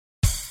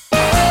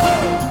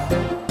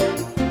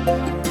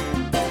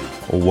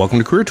Welcome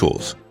to Career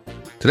Tools.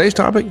 Today's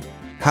topic,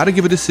 how to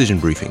give a decision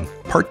briefing,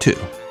 part 2.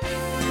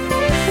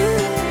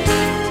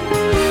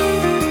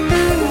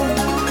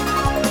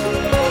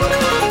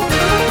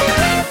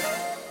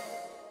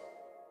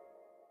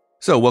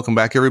 So welcome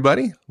back,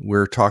 everybody.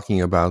 We're talking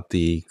about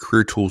the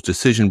Career Tools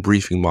decision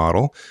briefing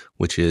model,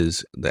 which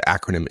is, the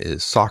acronym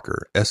is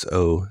SOCCRR,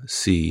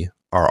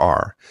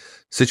 SOCRR,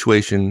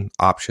 situation,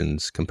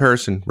 options,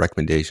 comparison,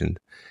 recommendation,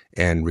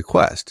 and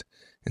request.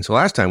 And so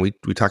last time we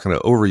talked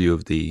about an overview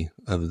of the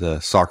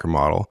SOCCRR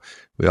model.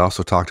 We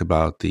also talked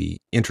about the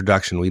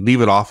introduction. We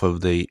leave it off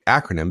of the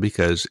acronym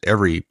because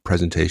every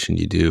presentation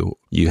you do,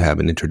 you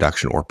have an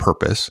introduction or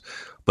purpose.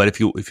 But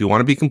if you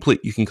want to be complete,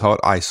 you can call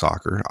it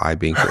ISOCCR, I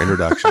being for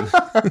introduction.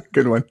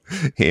 Good one.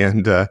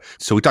 And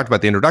so we talked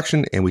about the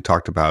introduction and we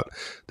talked about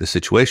the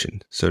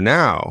situation. So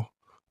now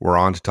we're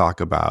on to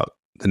talk about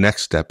the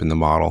next step in the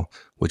model,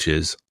 which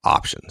is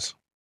options.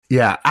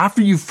 Yeah.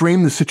 After you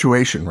frame the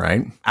situation,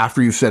 right?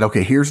 After you've said,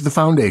 okay, here's the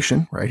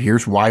foundation, right?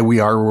 Here's why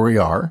we are where we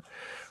are,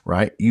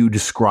 right? You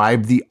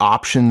describe the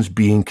options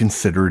being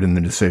considered in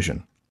the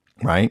decision,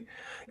 right?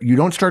 You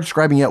don't start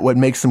describing yet what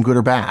makes them good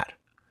or bad,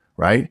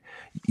 right?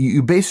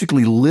 You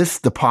basically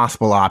list the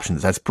possible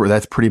options. That's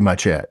pretty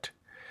much it.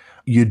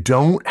 You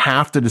don't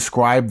have to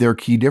describe their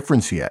key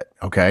difference yet,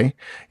 okay?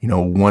 You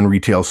know, one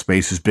retail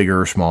space is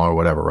bigger or smaller or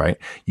whatever, right?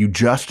 You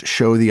just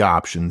show the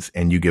options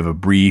and you give a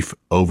brief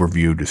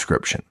overview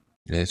description.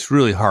 It's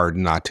really hard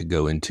not to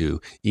go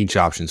into each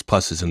option's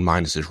pluses and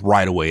minuses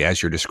right away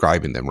as you're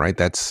describing them, right?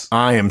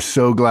 I am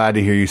so glad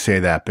to hear you say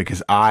that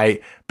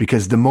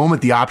because the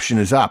moment the option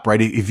is up,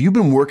 right? If you've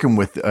been working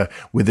with a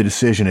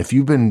decision, if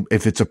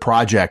it's a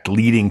project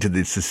leading to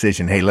this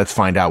decision, hey, let's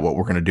find out what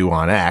we're going to do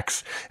on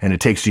X, and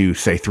it takes you,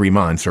 say, 3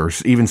 months or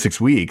even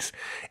 6 weeks,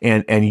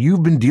 and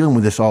you've been dealing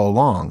with this all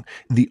along,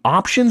 the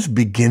options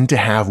begin to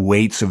have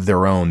weights of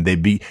their own. They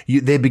begin,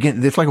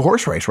 it's like a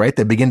horse race, right?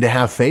 They begin to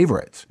have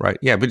favorites. Right.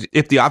 Yeah. But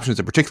if the option is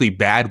a particularly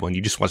bad one,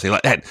 you just want to say,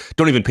 hey,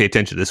 don't even pay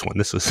attention to this one.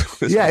 This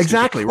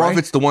exactly. Right. Or if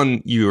it's the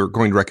one you're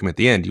going to recommend at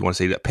the end, you want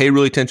to say that pay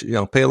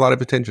a lot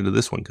of attention to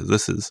this one because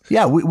this is.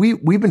 Yeah.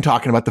 We've been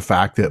talking about the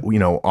fact that,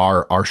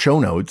 our show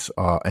notes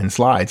and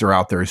slides are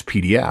out there as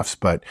PDFs,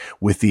 but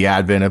with the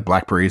advent of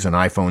BlackBerries and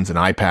iPhones and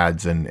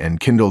iPads and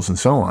Kindles and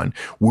so on,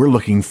 we're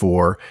looking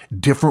for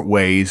different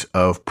ways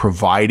of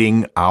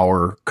providing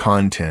our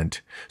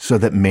content so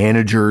that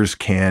managers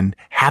can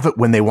have it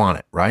when they want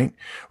it, right?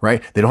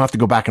 Right? They don't have to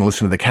go back and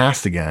listen to the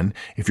cast again.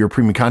 If you're a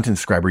premium content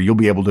subscriber, you'll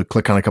be able to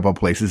click on a couple of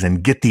places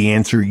and get the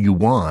answer you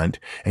want.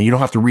 And you don't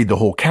have to read the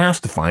whole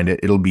cast to find it.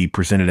 It'll be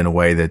presented in a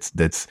way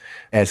that's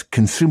as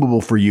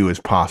consumable for you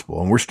as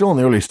possible. And we're still in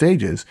the early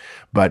stages,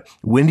 but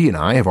Wendy and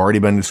I have already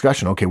been in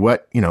discussion. Okay,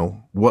 what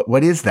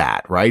is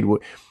that, right?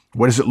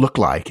 What does it look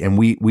like? And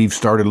we've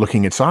started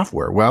looking at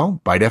software.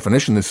 Well, by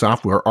definition, the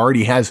software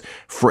already has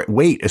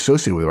weight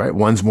associated with it, right?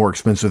 One's more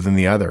expensive than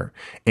the other.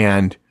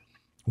 And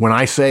when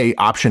I say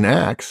option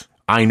X,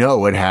 I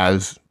know it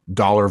has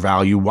dollar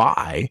value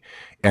Y,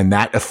 and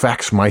that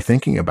affects my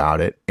thinking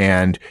about it.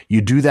 And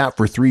you do that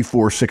for 3,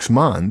 4, 6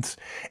 months,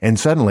 and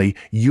suddenly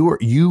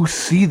you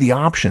see the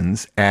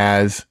options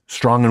as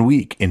strong and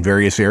weak in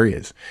various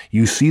areas.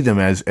 You see them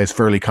as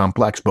fairly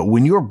complex. But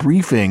when you're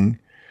briefing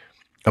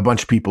a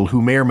bunch of people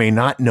who may or may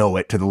not know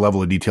it to the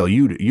level of detail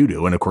you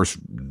do, and of course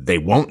they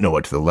won't know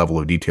it to the level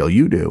of detail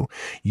you do,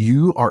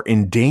 you are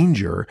in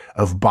danger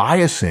of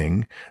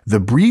biasing the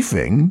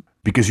briefing,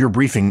 because your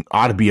briefing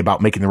ought to be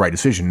about making the right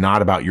decision,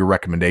 not about your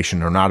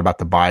recommendation or not about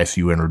the bias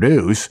you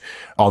introduce,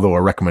 although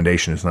a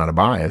recommendation is not a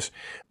bias.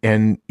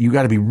 And you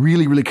got to be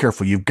really, really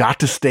careful. You've got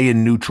to stay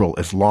in neutral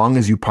as long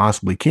as you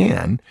possibly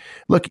can.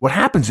 Look, what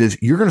happens is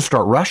you're going to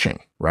start rushing,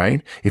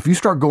 right? If you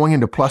start going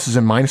into pluses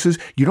and minuses,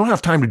 you don't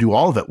have time to do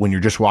all of it when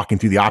you're just walking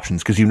through the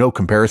options because you know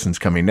comparison's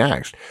coming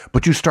next.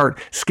 But you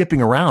start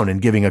skipping around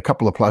and giving a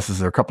couple of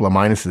pluses or a couple of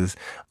minuses.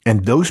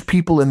 And those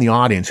people in the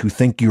audience who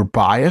think you're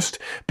biased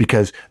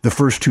because the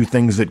first two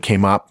things that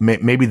came up,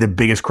 maybe the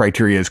biggest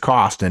criteria is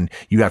cost, and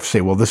you have to say,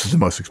 well, this is the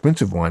most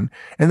expensive one.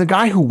 And the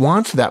guy who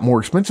wants that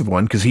more expensive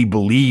one because he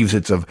believes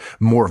it's of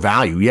more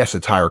value. Yes,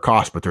 it's higher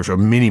cost, but there's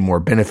many more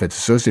benefits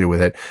associated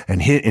with it.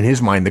 And in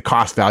his mind, the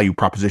cost value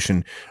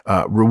proposition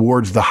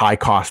rewards the high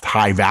cost,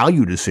 high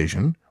value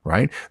decision,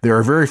 right? There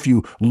are very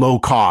few low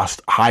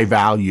cost, high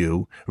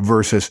value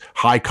versus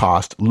high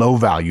cost, low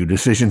value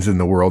decisions in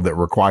the world that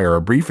require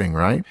a briefing,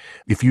 right?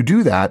 If you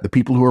do that, the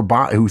people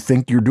who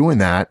think you're doing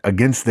that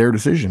against their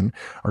decision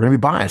are going to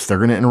be biased. They're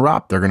going to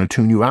interrupt. They're going to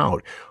tune you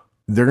out.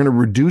 They're going to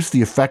reduce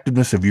the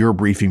effectiveness of your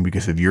briefing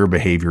because of your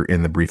behavior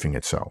in the briefing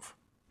itself.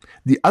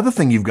 The other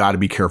thing you've got to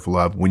be careful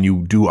of when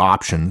you do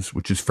options,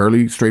 which is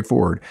fairly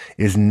straightforward,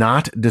 is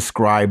not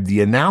describe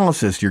the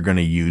analysis you're going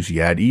to use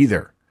yet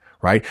either,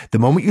 right? The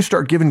moment you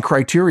start giving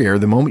criteria, or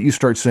the moment you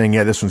start saying,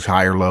 yeah, this one's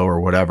high or low or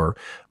whatever,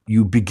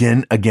 you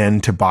begin again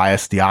to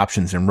bias the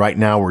options. And right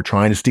now we're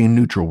trying to stay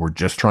neutral. We're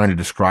just trying to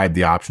describe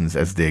the options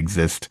as they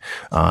exist,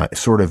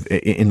 sort of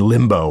in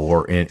limbo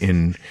or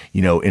in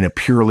a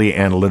purely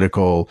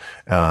analytical,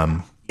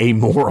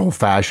 amoral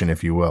fashion,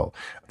 if you will.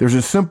 There's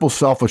a simple,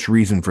 selfish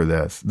reason for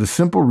this. The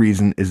simple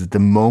reason is that the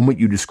moment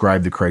you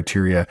describe the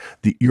criteria,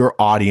 your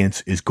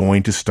audience is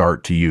going to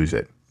start to use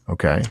it.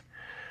 Okay.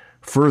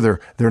 Further,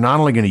 they're not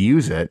only going to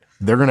use it,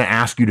 they're going to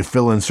ask you to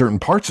fill in certain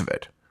parts of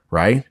it,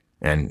 right?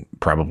 And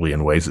probably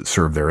in ways that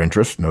serve their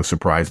interest, no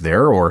surprise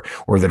there, or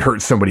that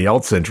hurt somebody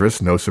else's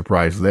interest, no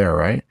surprise there,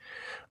 right?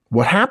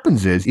 What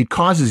happens is it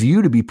causes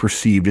you to be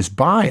perceived as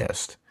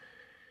biased,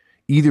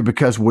 either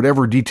because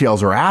whatever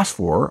details are asked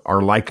for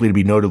are likely to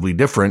be notably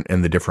different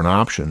in the different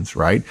options,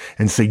 right?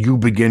 And so you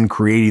begin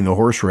creating the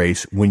horse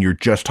race when you're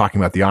just talking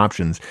about the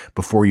options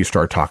before you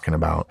start talking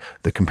about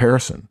the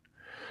comparison.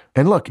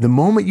 And look, the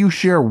moment you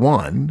share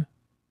one,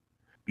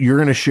 you're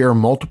going to share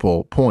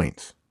multiple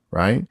points,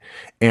 right?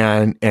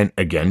 And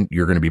again,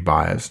 you're going to be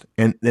biased.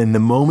 And then the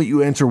moment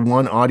you answer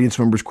one audience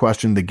member's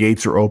question, the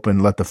gates are open,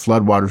 let the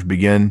floodwaters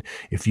begin.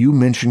 If you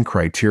mention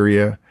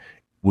criteria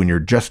when you're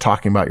just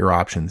talking about your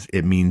options,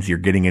 it means you're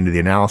getting into the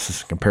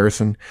analysis and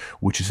comparison,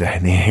 which is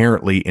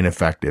inherently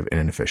ineffective and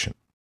inefficient.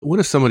 What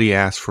if somebody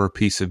asks for a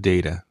piece of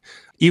data,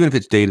 even if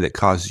it's data that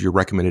causes your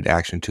recommended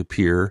action to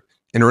appear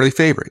an early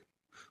favorite?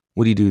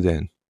 What do you do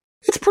then?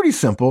 It's pretty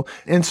simple.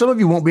 And some of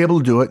you won't be able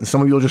to do it. And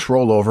some of you will just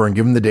roll over and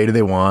give them the data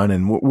they want.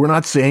 And we're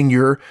not saying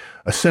you're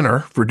a sinner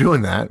for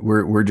doing that.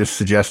 We're just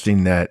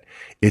suggesting that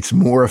it's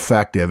more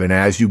effective. And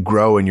as you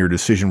grow in your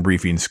decision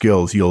briefing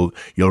skills, you'll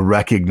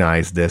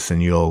recognize this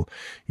and you'll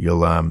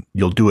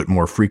do it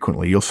more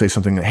frequently. You'll say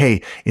something like,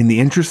 hey, in the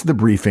interest of the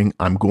briefing,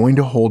 I'm going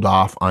to hold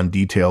off on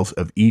details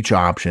of each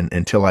option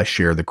until I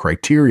share the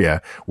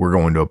criteria we're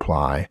going to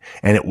apply.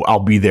 And I'll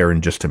be there in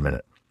just a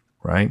minute,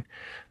 right?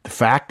 The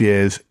fact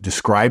is,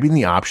 describing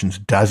the options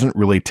doesn't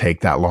really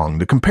take that long.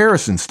 The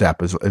comparison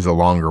step is a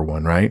longer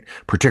one, right?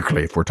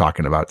 Particularly if we're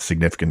talking about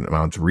significant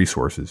amounts of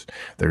resources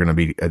that are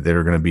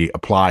going to be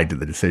applied to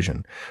the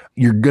decision.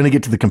 You're going to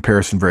get to the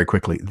comparison very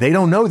quickly. They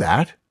don't know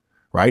that,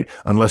 right?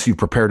 Unless you've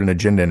prepared an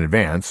agenda in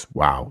advance.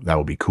 Wow, that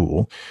would be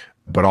cool.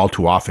 But all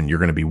too often, you're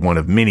going to be one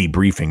of many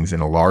briefings in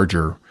a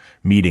larger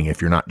meeting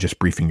if you're not just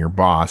briefing your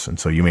boss. And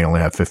so you may only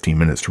have 15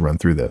 minutes to run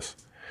through this.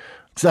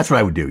 So that's what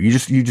I would do. You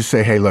just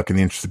say, hey, look, in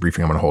the interest of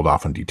briefing, I'm going to hold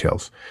off on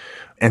details.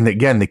 And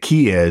again, the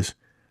key is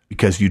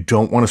because you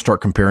don't want to start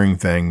comparing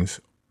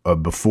things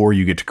before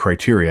you get to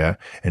criteria.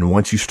 And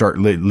once you start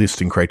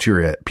listing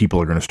criteria,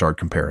 people are going to start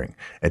comparing.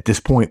 At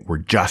this point, we're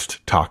just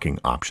talking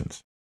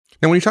options.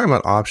 Now, when you're talking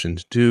about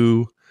options,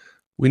 do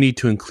we need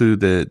to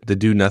include the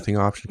do nothing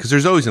option? Because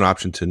there's always an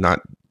option to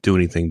not do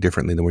anything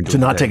differently than we're doing to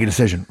not take a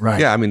decision,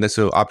 right? Yeah, I mean, that's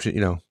an option,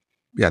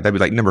 that'd be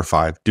like number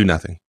 5, do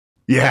nothing.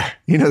 Yeah.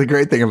 The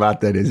great thing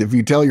about that is if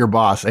you tell your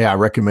boss, hey, I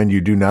recommend you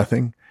do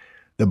nothing,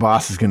 the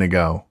boss is going to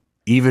go,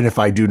 even if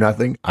I do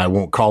nothing, I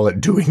won't call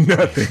it doing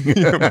nothing.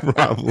 Yeah,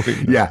 probably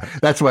not. Yeah.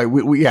 That's why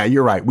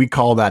you're right. We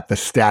call that the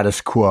status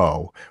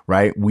quo,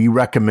 right? We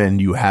recommend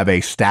you have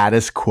a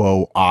status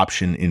quo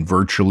option in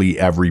virtually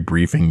every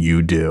briefing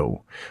you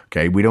do.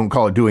 Okay. We don't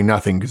call it doing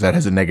nothing because that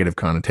has a negative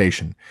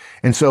connotation.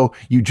 And so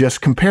you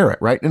just compare it,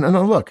 right? And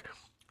look,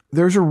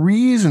 there's a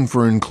reason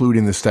for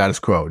including the status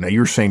quo. Now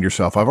you're saying to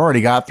yourself, I've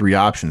already got 3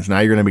 options. Now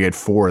you're going to be at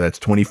 4. That's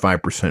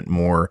 25%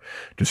 more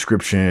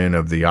description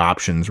of the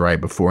options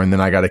right before. And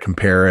then I got to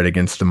compare it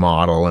against the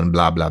model and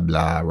blah, blah,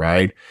 blah,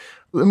 right?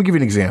 Let me give you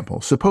an example.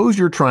 Suppose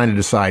you're trying to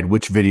decide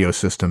which video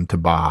system to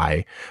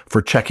buy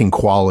for checking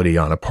quality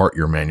on a part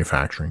you're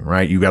manufacturing,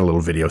 right? You got a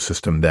little video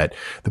system that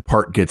the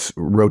part gets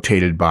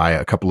rotated by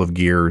a couple of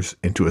gears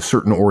into a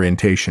certain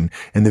orientation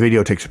and the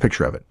video takes a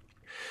picture of it.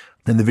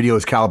 And the video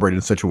is calibrated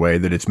in such a way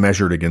that it's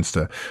measured against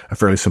a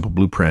fairly simple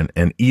blueprint.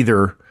 And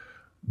either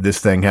this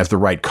thing has the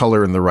right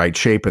color and the right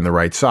shape and the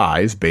right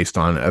size based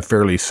on a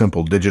fairly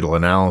simple digital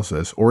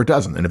analysis, or it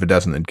doesn't. And if it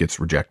doesn't, it gets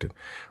rejected,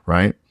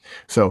 right?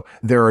 So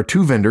there are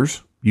 2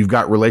 vendors. You've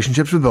got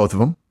relationships with both of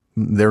them.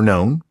 They're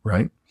known,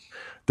 right?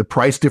 The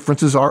price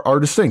differences are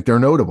distinct. They're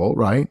notable,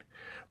 right?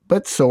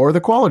 But so are the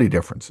quality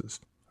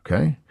differences,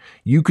 okay?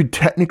 You could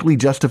technically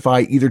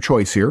justify either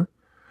choice here.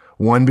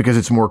 One, because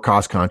it's more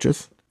cost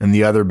conscious, and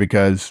the other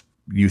because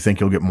you think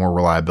you'll get more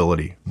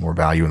reliability, more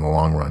value in the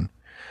long run.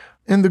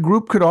 And the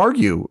group could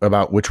argue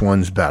about which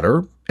one's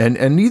better, and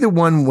neither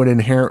one would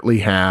inherently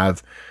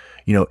have,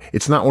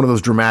 it's not one of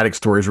those dramatic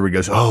stories where it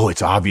goes, oh,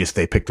 it's obvious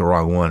they picked the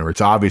wrong one, or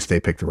it's obvious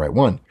they picked the right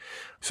one.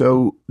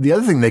 So the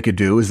other thing they could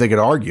do is they could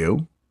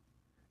argue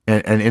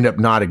and end up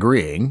not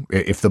agreeing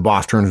if the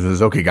boss turns and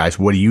says, okay, guys,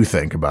 what do you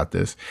think about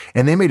this?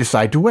 And they may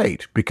decide to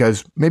wait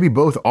because maybe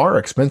both are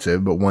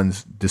expensive, but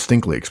one's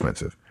distinctly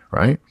expensive,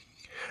 right?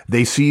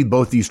 They see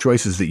both these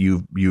choices that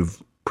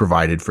you've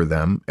provided for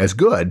them as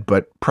good,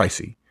 but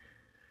pricey.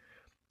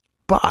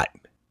 But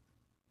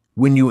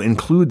when you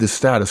include the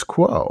status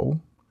quo,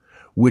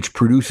 which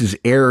produces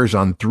errors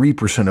on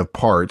 3% of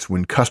parts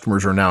when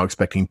customers are now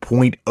expecting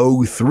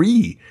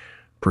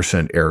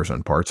 0.03% errors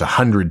on parts,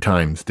 100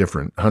 times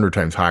different, 100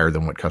 times higher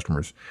than what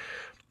customers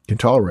can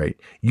tolerate,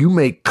 you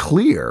make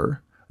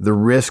clear the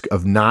risk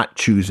of not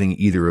choosing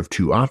either of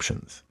 2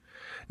 options.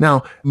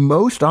 Now,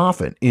 most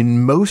often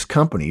in most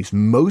companies,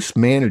 most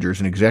managers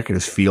and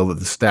executives feel that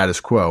the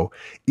status quo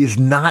is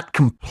not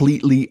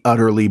completely,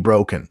 utterly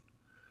broken,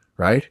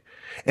 right?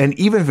 And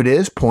even if it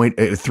is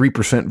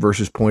 3%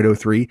 versus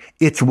 0.03,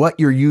 it's what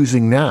you're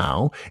using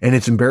now. And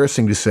it's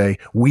embarrassing to say,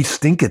 we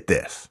stink at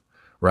this,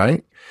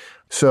 right?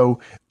 So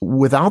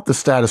without the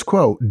status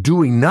quo,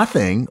 doing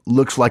nothing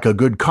looks like a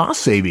good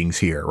cost savings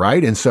here,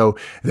 right? And so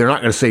they're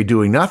not going to say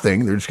doing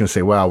nothing. They're just going to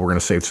say, well, we're going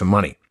to save some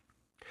money.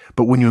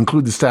 But when you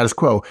include the status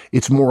quo,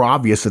 it's more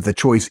obvious that the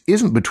choice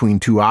isn't between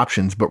two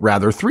options, but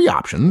rather three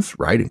options,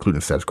 right? Including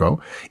the status quo,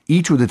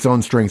 each with its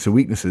own strengths and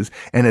weaknesses,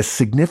 and a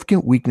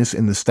significant weakness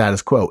in the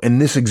status quo. In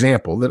this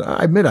example that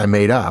I admit I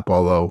made up,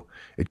 although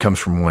it comes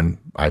from one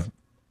I've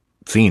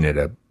seen at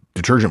a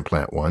detergent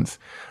plant once,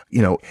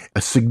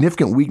 a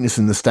significant weakness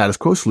in the status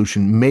quo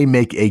solution may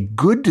make a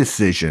good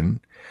decision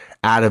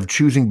out of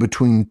choosing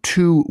between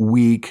two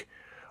weak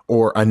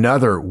or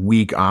another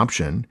weak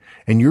option,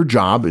 and your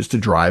job is to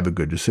drive a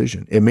good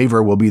decision. It may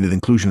very well be that the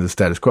inclusion of the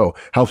status quo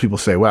helps people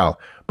say, well,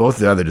 both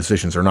the other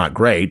decisions are not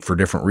great for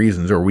different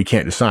reasons, or we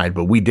can't decide,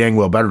 but we dang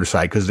well better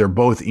decide because they're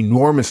both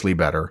enormously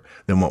better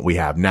than what we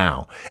have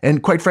now.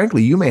 And quite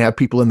frankly, you may have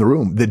people in the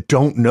room that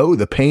don't know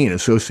the pain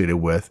associated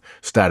with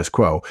status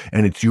quo,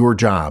 and it's your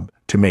job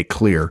to make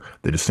clear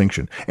the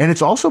distinction. And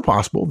it's also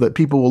possible that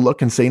people will look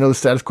and say, the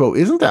status quo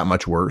isn't that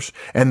much worse.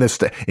 And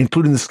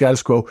including the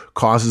status quo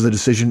causes a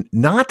decision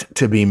not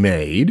to be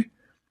made.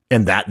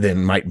 And that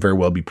then might very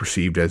well be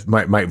perceived as,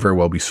 might very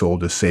well be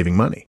sold as saving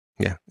money.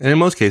 Yeah. And in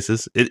most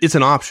cases, it's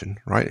an option,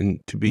 right? And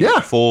to be a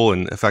full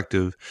and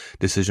effective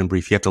decision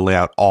brief, you have to lay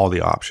out all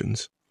the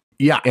options.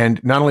 Yeah.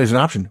 And not only is it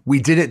an option, we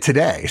did it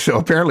today. So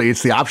apparently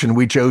it's the option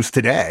we chose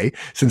today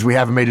since we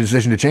haven't made a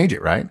decision to change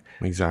it, right?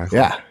 Exactly.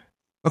 Yeah.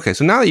 Okay,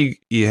 so now that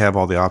you have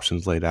all the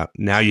options laid out,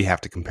 now you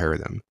have to compare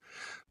them.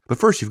 But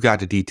first, you've got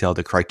to detail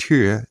the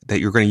criteria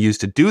that you're going to use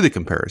to do the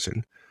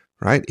comparison,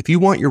 right? If you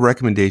want your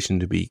recommendation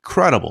to be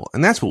credible,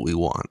 and that's what we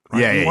want,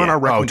 right? We want our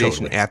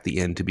recommendation at the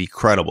end to be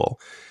credible.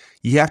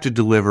 You have to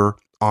deliver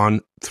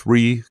on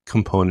three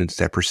components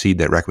that precede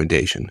that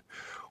recommendation.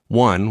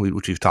 One,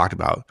 which we've talked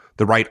about,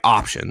 the right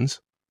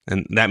options,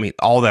 and that means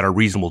all that are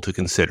reasonable to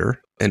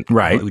consider. And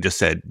what we just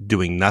said,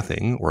 doing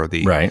nothing, or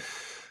the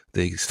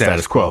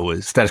status quo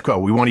is status quo.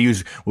 What we want to do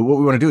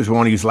is we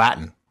want to use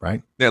Latin,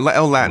 right? Yeah,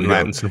 Latin.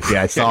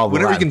 Yeah, it's all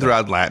whenever Latin you can throw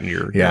out Latin,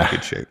 you're in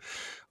good shape.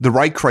 The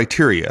right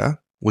criteria,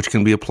 which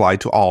can be applied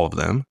to all of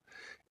them,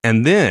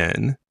 and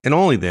then, and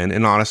only then,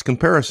 an honest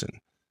comparison.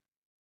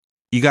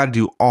 You got to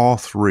do all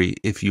three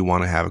if you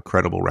want to have a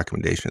credible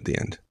recommendation at the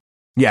end.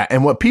 Yeah,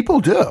 and what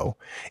people do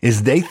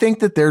is they think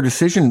that their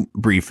decision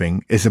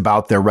briefing is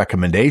about their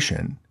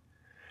recommendation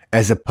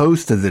as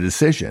opposed to the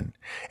decision.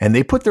 And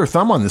they put their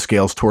thumb on the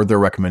scales toward their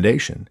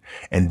recommendation.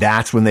 And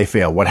that's when they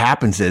fail. What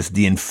happens is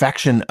the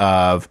infection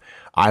of,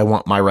 I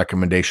want my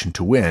recommendation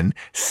to win,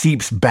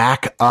 seeps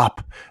back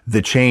up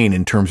the chain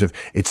in terms of,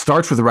 it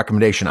starts with the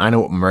recommendation. I know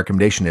what my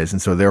recommendation is. And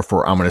so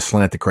therefore I'm going to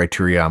slant the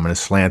criteria. I'm going to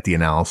slant the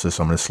analysis.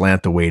 I'm going to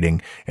slant the weighting.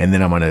 And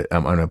then I'm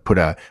going to put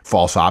a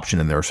false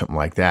option in there or something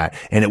like that.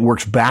 And it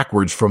works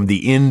backwards from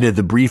the end of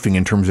the briefing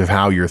in terms of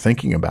how you're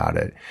thinking about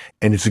it.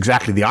 And it's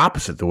exactly the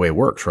opposite the way it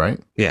works, right?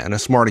 Yeah. And a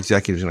smart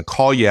executive is going to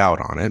call you out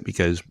on it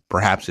because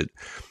perhaps it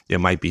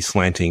might be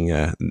slanting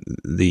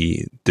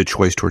the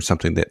choice towards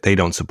something that they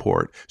don't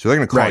support. So they're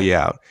going to call you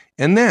out.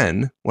 And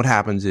then what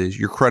happens is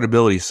your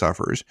credibility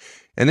suffers.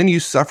 And then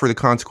you suffer the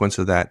consequence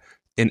of that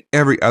in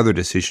every other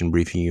decision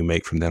briefing you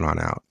make from then on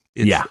out.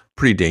 It's a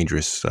pretty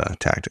dangerous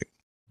tactic.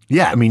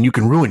 Yeah. I mean, you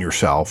can ruin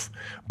yourself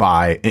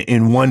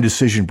in one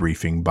decision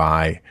briefing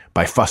by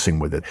fussing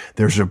with it.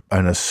 There's an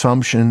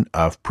assumption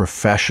of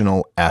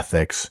professional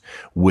ethics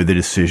with a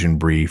decision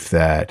brief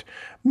that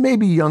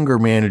maybe younger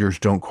managers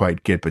don't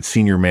quite get, but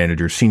senior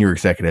managers, senior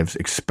executives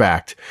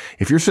expect.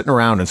 If you're sitting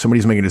around and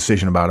somebody's making a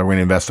decision about, are we going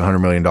to invest $100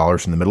 million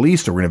in the Middle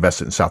East? Or we're going to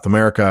invest it in South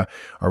America?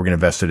 Or we're going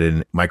to invest it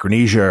in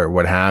Micronesia or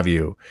what have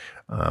you?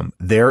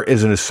 There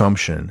is an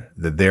assumption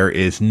that there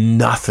is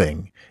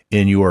nothing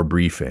in your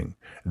briefing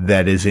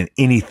that is in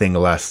anything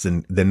less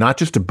than not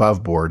just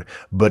above board,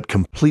 but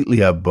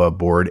completely above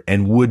board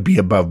and would be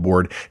above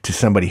board to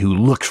somebody who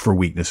looks for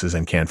weaknesses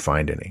and can't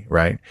find any,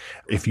 right?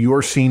 If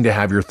you're seen to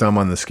have your thumb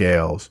on the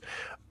scales,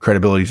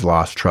 credibility is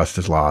lost, trust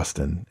is lost,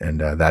 and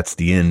that's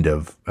the end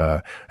of,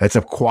 that's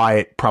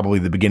probably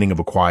the beginning of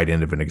a quiet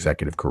end of an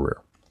executive career.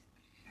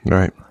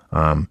 Right.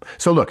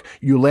 So look,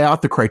 you lay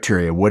out the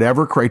criteria,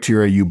 whatever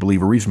criteria you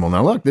believe are reasonable.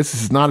 Now look, this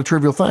is not a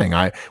trivial thing.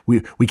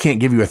 We can't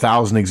give you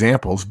 1,000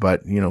 examples,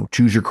 but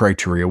choose your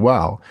criteria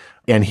well.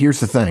 And here's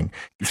the thing.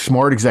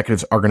 Smart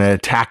executives are going to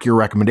attack your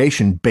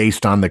recommendation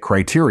based on the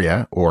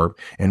criteria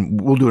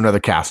and we'll do another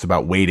cast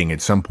about weighting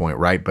at some point,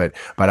 right? But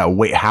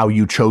how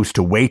you chose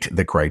to weight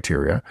the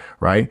criteria,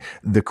 right?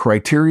 The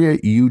criteria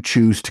you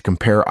choose to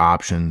compare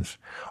options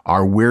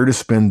are where to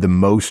spend the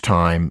most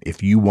time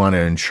if you want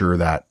to ensure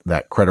that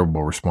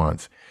credible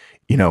response.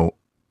 If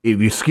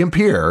you skimp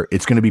here,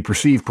 it's going to be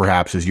perceived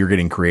perhaps as you're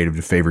getting creative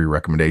to favor your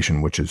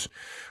recommendation, which is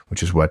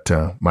what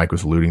Mike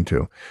was alluding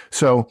to.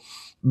 So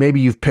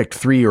maybe you've picked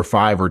 3 or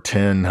 5 or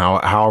 10,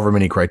 however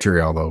many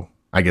criteria, although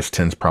I guess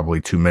 10's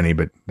probably too many,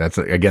 but that's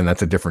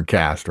a different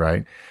cast,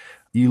 right?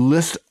 You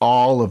list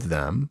all of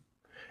them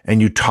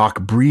and you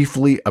talk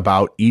briefly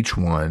about each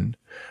one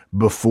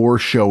before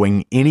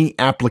showing any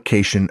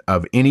application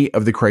of any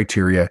of the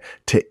criteria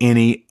to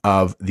any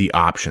of the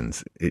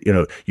options.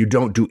 You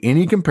don't do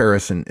any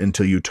comparison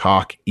until you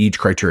talk each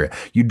criteria.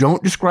 You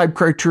don't describe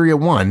criteria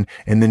 1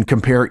 and then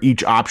compare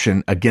each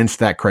option against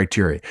that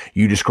criteria.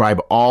 You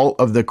describe all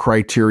of the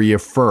criteria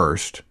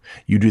first.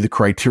 You do the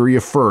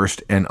criteria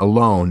first and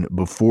alone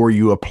before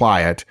you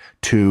apply it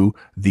to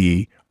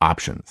the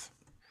options.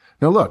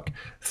 Now look,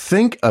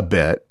 think a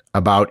bit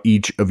about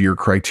each of your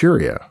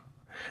criteria.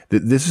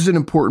 This is an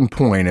important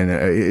point,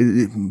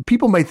 and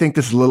people may think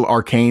this is a little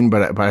arcane,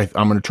 but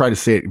I'm going to try to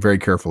say it very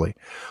carefully.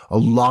 A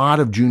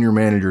lot of junior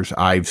managers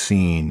I've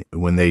seen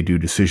when they do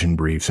decision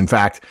briefs. In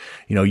fact,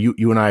 you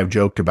and I have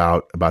joked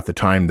about the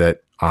time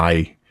that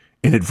I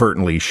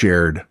inadvertently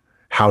shared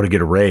how to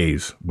get a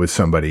raise with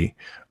somebody,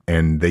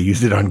 and they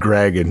used it on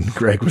Greg, and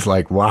Greg was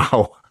like,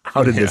 "Wow,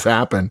 how did this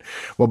happen?"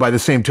 Well, by the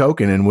same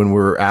token, and when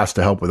we're asked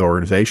to help with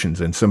organizations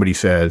and somebody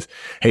says,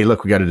 "Hey,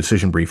 look, we got a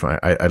decision brief.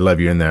 I'd love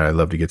you in there. I'd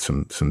love to get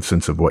some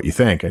sense of what you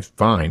think." I say,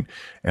 "Fine."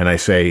 And I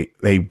say,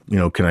 "Hey,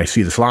 can I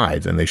see the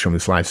slides?" And they show me the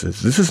slides.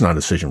 Says, "This is not a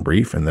decision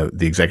brief." And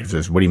the executive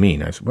says, "What do you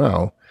mean?" I said,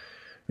 "Well,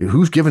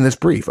 who's given this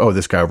brief?" "Oh,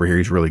 this guy over here,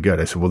 he's really good."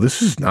 I said, "Well,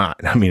 this is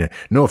not,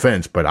 no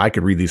offense, but I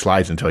could read these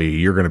slides and tell you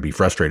you're going to be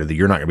frustrated that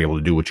you're not going to be able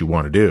to do what you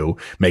want to do,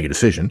 make a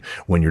decision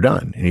when you're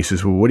done." And he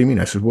says, "Well, what do you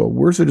mean?" I said, "Well,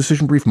 where's the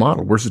decision brief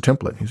model? Where's the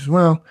template?" He says,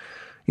 "Well,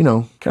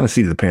 kind of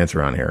seat of the pants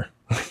around here."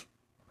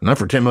 Not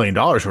for $10 million,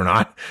 we're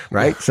not,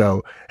 right?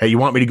 So, hey, you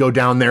want me to go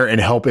down there and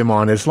help him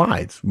on his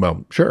slides?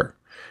 Well, sure.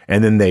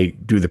 And then they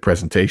do the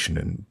presentation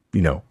and,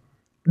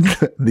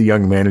 the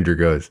young manager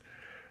goes,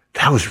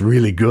 "That was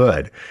really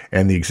good."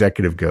 And the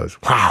executive goes,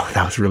 "Wow,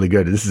 that was really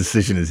good. This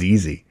decision is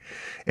easy."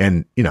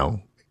 And,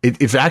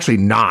 it's actually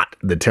not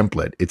the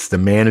template. It's the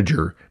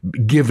manager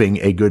giving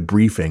a good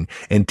briefing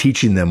and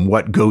teaching them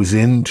what goes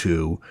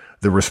into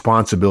the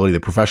responsibility, the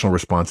professional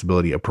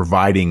responsibility of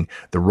providing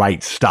the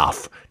right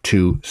stuff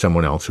to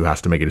someone else who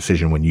has to make a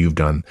decision when you've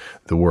done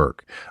the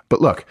work.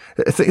 But look,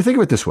 think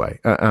of it this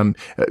way.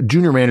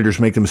 Junior managers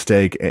make the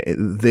mistake.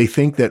 They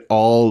think that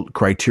all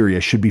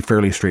criteria should be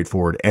fairly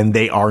straightforward, and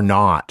they are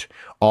not.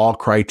 All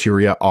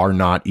criteria are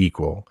not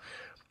equal.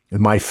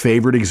 My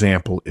favorite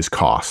example is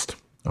cost.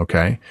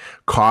 Okay.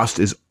 Cost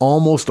is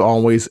almost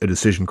always a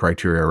decision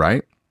criteria,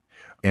 right?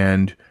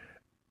 And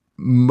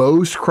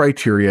most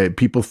criteria,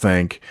 people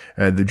think,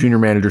 the junior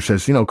manager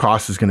says,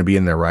 cost is going to be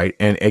in there, right?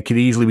 And it could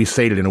easily be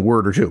stated in a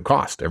word or two.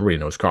 Cost. Everybody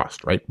knows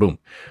cost, right? Boom.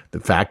 The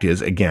fact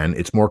is, again,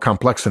 it's more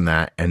complex than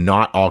that, and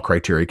not all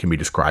criteria can be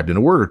described in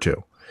a word or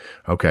two.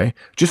 Okay.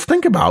 Just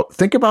think about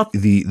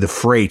the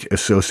freight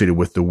associated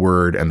with the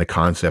word and the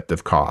concept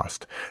of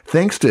cost.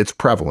 Thanks to its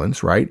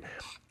prevalence, right?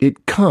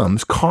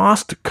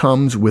 Cost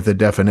comes with a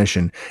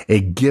definition, a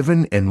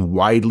given and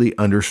widely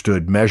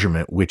understood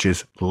measurement, which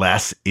is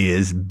less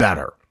is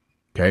better.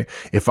 Okay.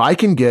 If I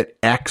can get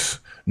X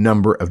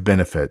number of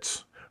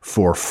benefits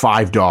for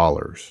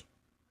 $5,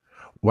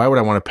 why would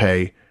I want to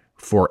pay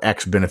for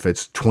X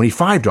benefits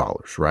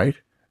 $25, right?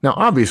 Now,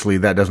 obviously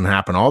that doesn't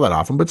happen all that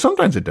often, but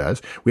sometimes it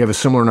does. We have a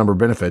similar number of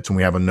benefits and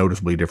we have a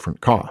noticeably different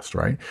cost,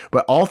 right?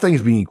 But all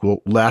things being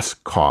equal, less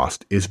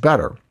cost is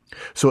better.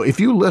 So if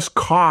you list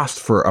cost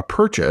for a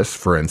purchase,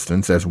 for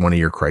instance, as one of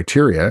your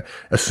criteria,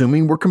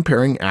 assuming we're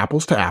comparing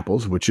apples to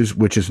apples, which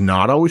is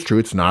not always true.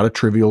 It's not a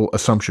trivial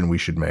assumption we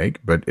should make,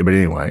 but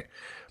anyway,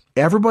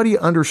 everybody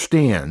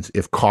understands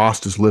if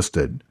cost is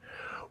listed,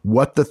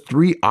 what the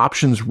 3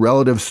 options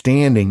relative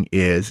standing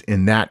is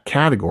in that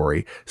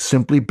category,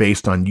 simply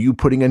based on you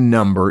putting a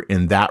number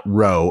in that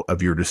row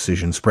of your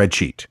decision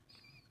spreadsheet.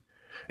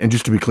 And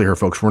just to be clear,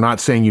 folks, we're not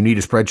saying you need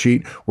a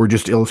spreadsheet. We're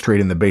just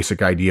illustrating the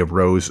basic idea of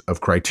rows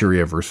of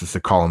criteria versus the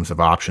columns of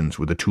options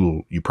with a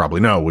tool you probably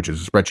know, which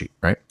is a spreadsheet,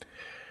 right?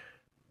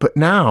 But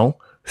now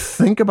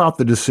think about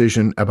the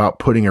decision about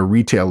putting a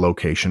retail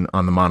location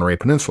on the Monterey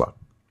Peninsula,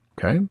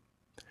 okay?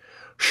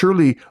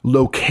 Surely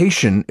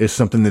location is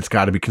something that's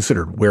got to be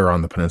considered. Where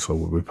on the peninsula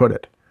would we put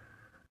it?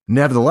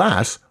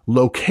 Nevertheless,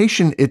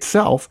 location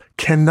itself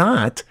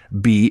cannot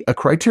be a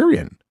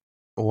criterion.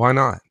 Why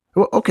not?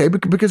 Well, okay,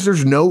 because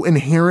there's no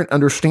inherent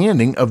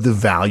understanding of the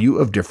value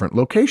of different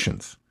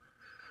locations,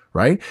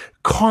 right?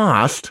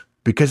 Cost,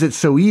 because it's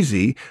so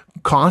easy,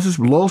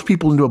 lulls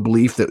people into a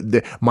belief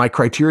that my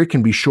criteria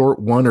can be short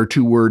 1 or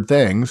 2 word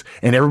things,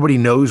 and everybody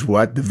knows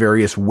what the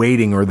various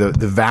weighting or the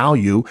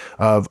value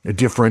of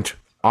different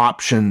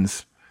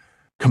options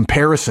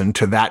comparison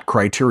to that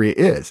criteria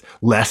is.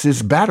 Less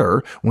is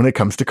better when it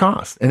comes to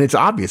cost. And it's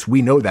obvious.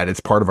 We know that. It's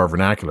part of our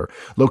vernacular.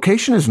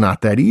 Location is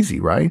not that easy,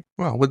 right?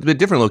 Well, with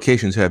different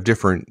locations have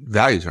different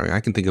values. Right? I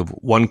can think of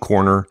one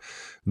corner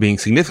being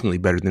significantly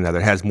better than the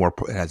other.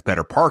 It has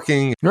better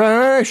parking.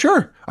 Right,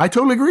 sure. I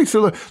totally agree.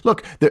 So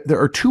look,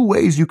 there are 2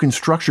 ways you can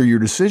structure your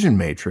decision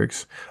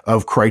matrix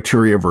of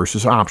criteria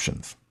versus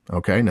options.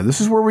 Okay. Now, this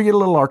is where we get a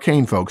little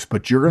arcane, folks,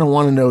 but you're going to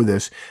want to know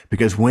this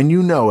because when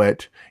you know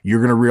it, you're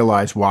going to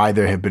realize why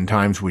there have been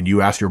times when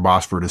you asked your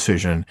boss for a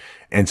decision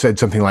and said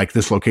something like,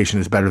 this location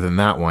is better than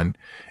that one,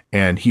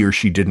 and he or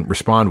she didn't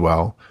respond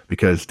well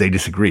because they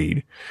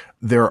disagreed.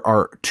 There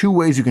are two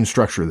ways you can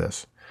structure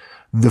this.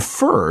 The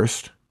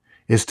first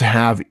is to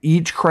have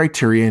each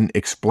criterion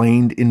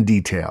explained in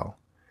detail,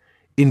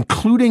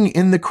 including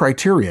in the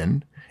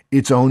criterion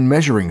its own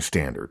measuring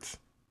standards,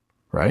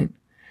 right?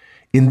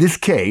 In this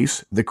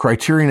case, the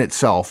criterion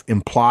itself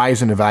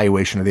implies an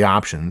evaluation of the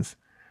options,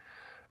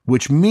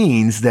 which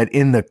means that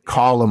in the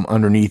column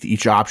underneath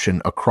each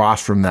option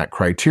across from that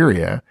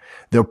criteria,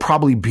 there'll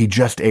probably be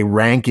just a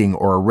ranking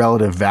or a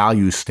relative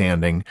value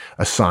standing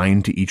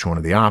assigned to each one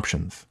of the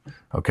options.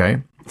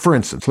 Okay? For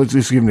instance, let's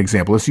just give an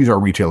example. Let's use our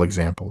retail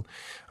example.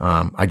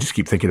 I just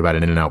keep thinking about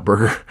an In-N-Out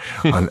Burger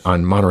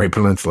on Monterey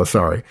Peninsula.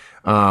 Sorry.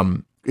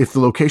 If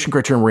the location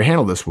criterion were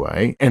handled this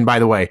way, and by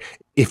the way,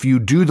 if you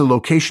do the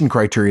location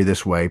criteria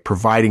this way,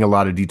 providing a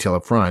lot of detail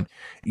up front,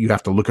 you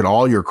have to look at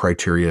all your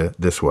criteria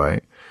this way.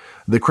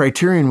 The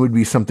criterion would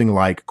be something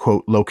like,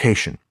 quote,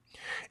 location.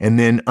 And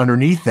then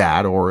underneath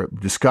that, or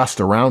discussed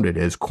around it,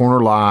 is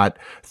corner lot,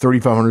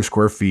 3,500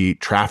 square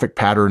feet, traffic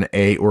pattern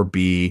A or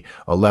B,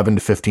 11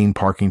 to 15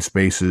 parking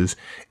spaces,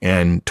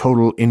 and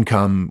total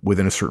income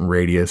within a certain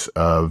radius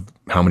of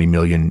how many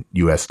million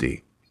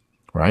USD,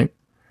 right?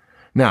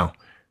 Now,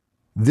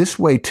 this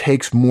way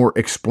takes more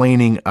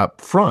explaining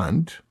up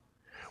front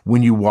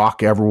when you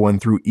walk everyone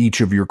through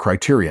each of your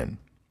criterion,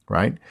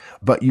 right?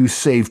 But you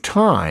save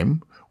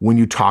time when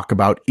you talk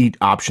about each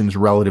option's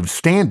relative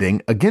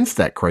standing against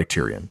that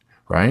criterion,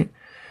 right?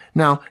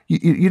 Now,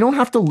 you don't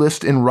have to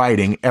list in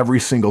writing every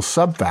single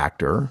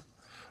subfactor,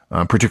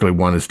 particularly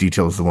one as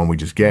detailed as the one we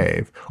just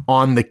gave,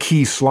 on the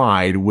key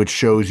slide which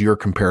shows your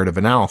comparative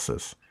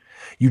analysis.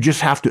 You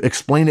just have to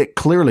explain it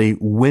clearly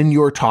when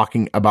you're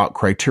talking about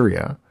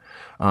criteria.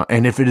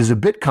 And if it is a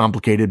bit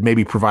complicated,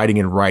 maybe providing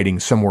in writing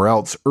somewhere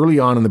else early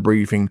on in the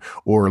briefing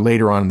or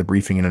later on in the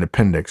briefing in an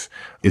appendix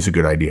is a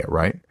good idea,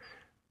 right?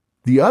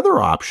 The other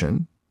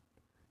option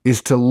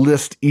is to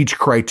list each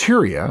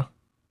criteria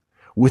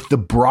with the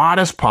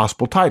broadest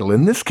possible title.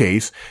 In this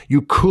case,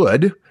 you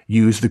could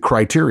use the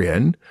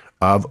criterion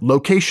of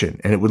location,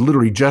 and it would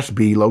literally just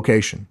be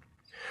location.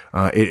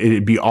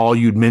 It'd be all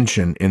you'd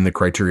mention in the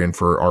criterion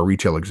for our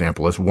retail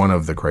example as one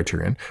of the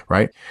criterion,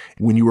 right?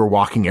 When you were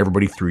walking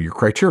everybody through your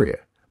criteria.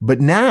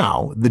 But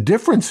now the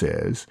difference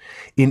is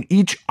in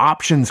each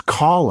options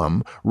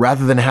column,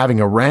 rather than having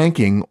a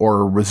ranking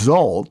or a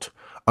result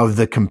of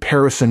the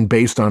comparison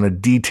based on a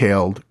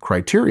detailed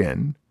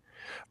criterion,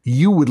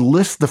 you would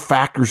list the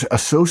factors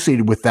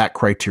associated with that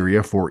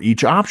criteria for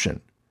each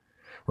option,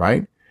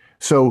 right?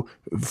 So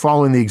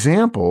following the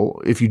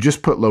example, if you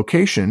just put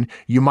location,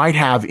 you might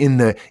have in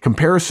the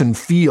comparison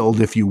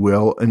field, if you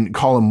will, in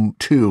column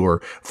 2 or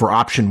for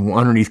option 1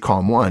 underneath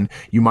column 1,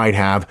 you might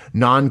have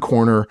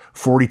non-corner,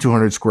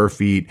 4,200 square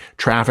feet,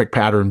 traffic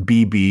pattern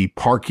BB,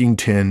 parking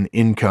 10,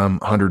 income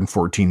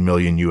 114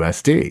 million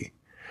USD.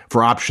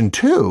 For option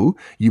 2,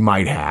 you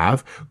might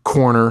have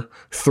corner,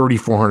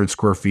 3,400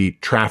 square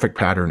feet, traffic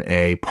pattern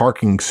A,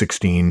 parking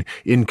 16,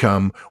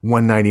 income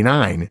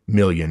 199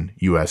 million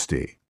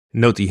USD.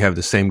 Note that you have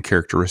the same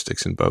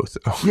characteristics in both.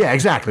 Yeah,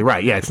 exactly.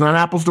 Right. Yeah. It's not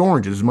apples to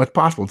oranges as much as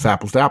possible. It's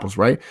apples to apples,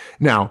 right?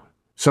 Now,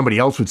 somebody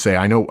else would say,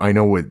 I know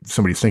what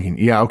somebody's thinking.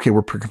 Yeah. Okay.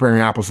 We're comparing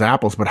apples to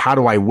apples, but how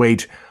do I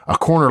weight a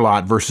corner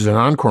lot versus a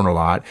non-corner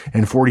lot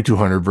and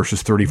 4,200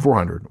 versus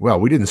 3,400? Well,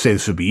 we didn't say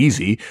this would be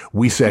easy.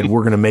 We said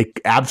we're going to make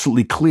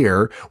absolutely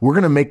clear. We're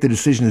going to make the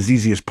decision as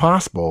easy as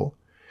possible,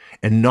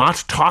 and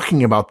not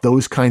talking about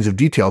those kinds of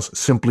details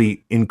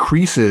simply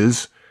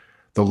increases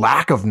the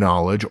lack of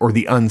knowledge or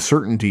the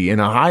uncertainty,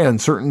 and a high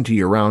uncertainty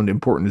around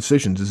important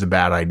decisions is a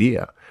bad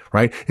idea,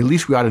 right? At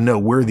least we ought to know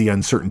where the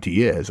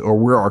uncertainty is or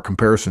where our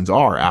comparisons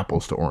are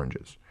apples to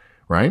oranges,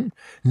 right?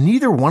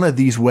 Neither one of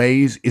these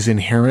ways is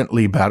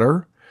inherently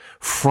better.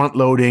 Front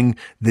loading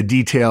the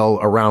detail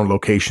around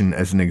location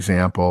as an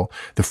example.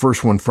 The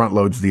first one front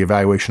loads the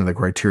evaluation of the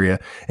criteria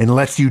and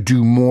lets you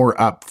do more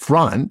up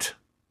front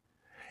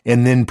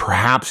and then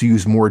perhaps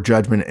use more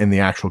judgment in the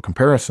actual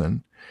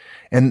comparison.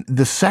 And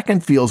the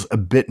second feels a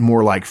bit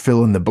more like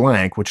fill in the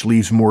blank, which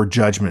leaves more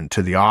judgment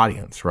to the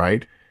audience,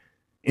 right?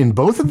 In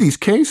both of these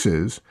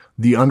cases,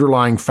 the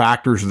underlying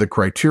factors of the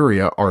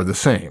criteria are the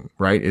same,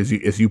 right?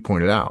 As you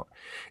pointed out.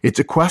 It's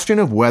a question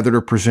of whether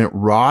to present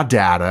raw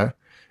data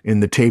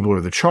in the table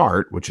or the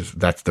chart,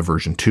 that's the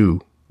version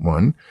 2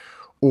 one,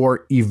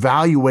 or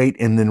evaluate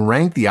and then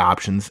rank the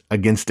options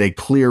against a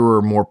clearer,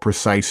 more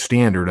precise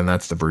standard, and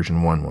that's the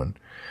version 1 one.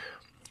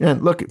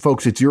 And look,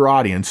 folks, it's your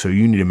audience, so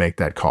you need to make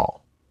that call.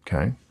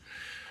 Okay.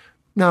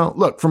 Now,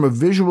 look, from a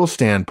visual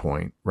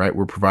standpoint, right,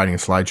 we're providing a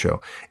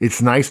slideshow.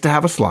 It's nice to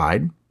have a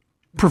slide,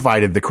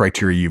 provided the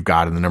criteria you've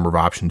got and the number of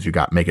options you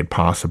got make it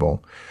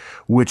possible,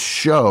 which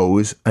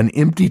shows an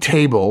empty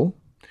table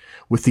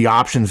with the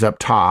options up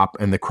top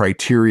and the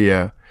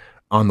criteria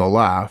on the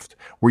left,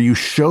 where you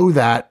show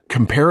that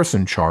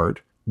comparison chart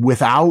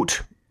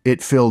without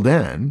it filled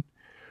in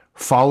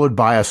followed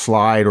by a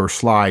slide or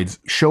slides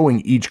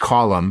showing each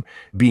column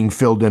being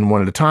filled in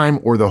one at a time,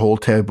 or the whole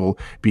table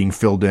being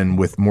filled in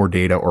with more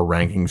data or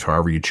rankings,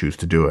 however you choose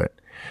to do it.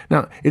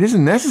 Now, it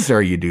isn't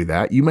necessary you do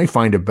that. You may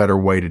find a better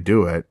way to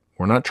do it.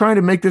 We're not trying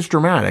to make this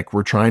dramatic.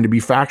 We're trying to be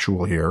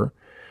factual here.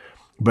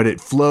 But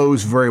it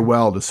flows very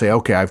well to say,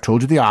 okay, I've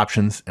told you the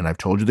options and I've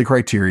told you the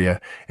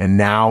criteria, and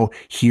now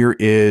here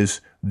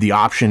is the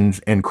options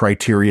and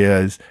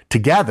criterias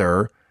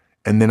together,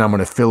 and then I'm going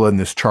to fill in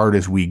this chart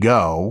as we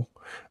go.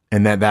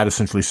 And that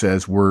essentially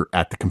says we're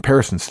at the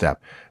comparison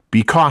step.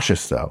 Be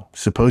cautious, though.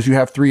 Suppose you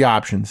have 3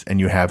 options and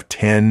you have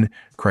 10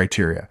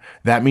 criteria.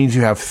 That means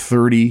you have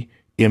 30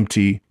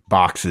 empty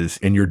boxes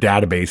in your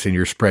database, in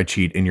your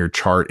spreadsheet, in your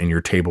chart, in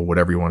your table,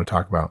 whatever you want to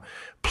talk about.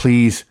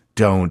 Please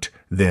don't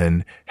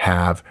then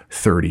have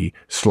 30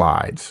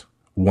 slides,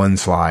 1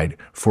 slide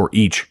for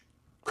each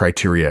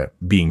criteria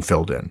being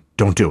filled in.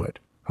 Don't do it.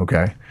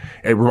 Okay.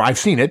 I've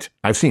seen it.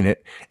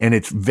 And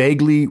it's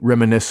vaguely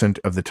reminiscent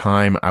of the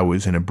time I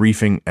was in a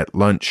briefing at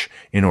lunch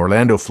in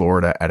Orlando,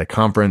 Florida at a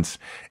conference,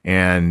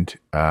 and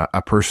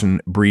a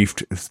person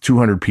briefed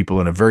 200 people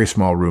in a very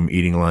small room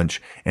eating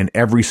lunch, and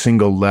every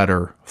single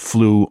letter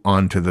flew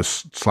onto the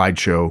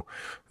slideshow,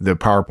 the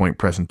PowerPoint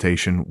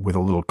presentation, with a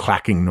little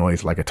clacking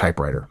noise like a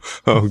typewriter.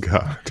 Oh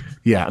God.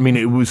 Yeah. I mean,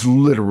 it was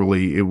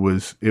literally, it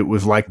was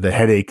like the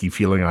headachy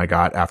feeling I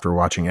got after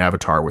watching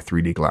Avatar with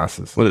 3D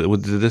glasses.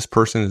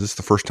 Is this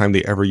the first time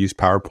they ever used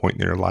PowerPoint in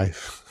their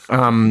life?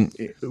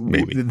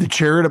 Maybe.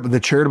 The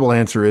charitable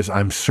answer is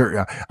I'm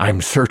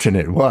certain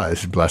it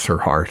was, bless her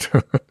heart.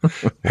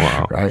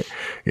 Wow. Right.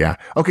 Yeah.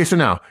 Okay.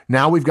 So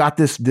now we've got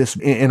this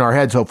in our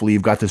heads. Hopefully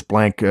you've got this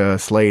blank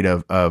slate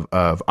of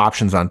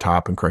options on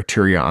top and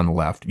criteria on the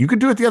left. You could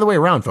do it the other way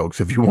around, folks,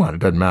 if you want. It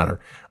doesn't matter.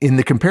 In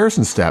the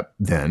comparison step,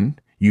 then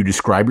you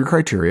describe your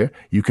criteria.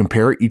 You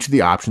compare each of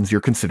the options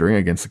you're considering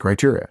against the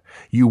criteria.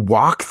 You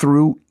walk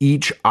through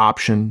each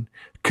option,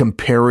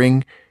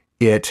 comparing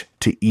it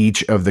to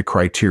each of the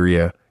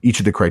criterion,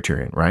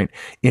 right?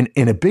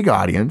 In a big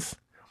audience,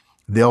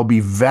 there'll be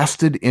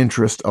vested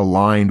interest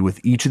aligned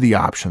with each of the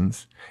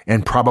options,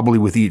 and probably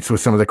with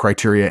some of the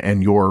criteria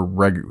and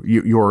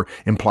your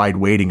implied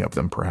weighting of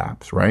them,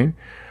 perhaps, right?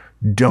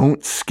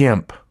 Don't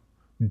skimp,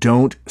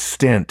 don't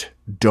stint,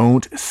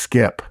 don't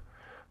skip.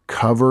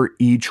 Cover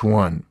each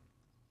one.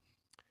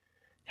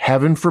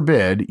 Heaven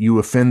forbid you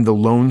offend the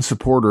lone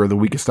supporter of the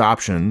weakest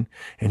option,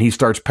 and he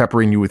starts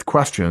peppering you with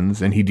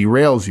questions, and he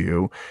derails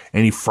you,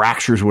 and he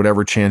fractures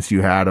whatever chance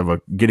you had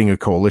of getting a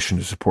coalition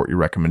to support your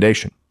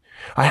recommendation.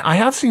 I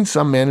have seen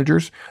some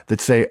managers that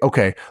say,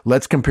 okay,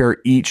 let's compare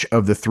each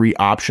of the 3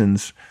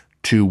 options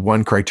to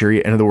one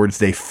criteria. In other words,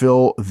 they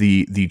fill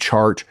the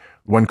chart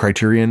one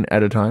criterion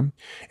at a time.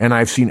 And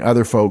I've seen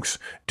other folks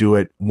do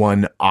it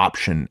one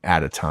option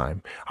at a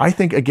time. I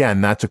think, again,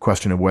 that's a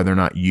question of whether or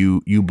not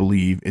you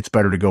believe it's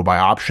better to go by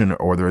option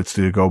or whether it's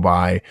to go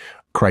by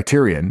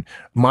criterion.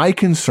 My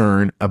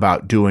concern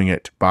about doing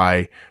it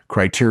by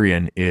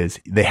criterion is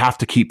they have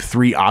to keep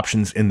 3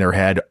 options in their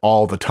head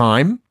all the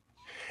time.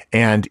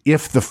 And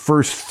if the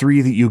first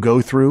 3 that you go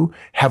through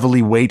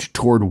heavily weight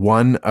toward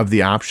one of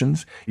the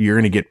options, you're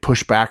going to get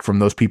pushback from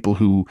those people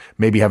who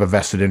maybe have a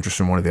vested interest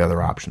in one of the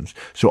other options.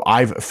 So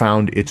I've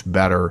found it's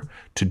better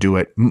to do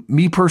it,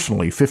 me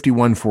personally,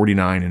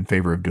 51-49 in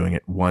favor of doing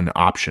it one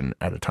option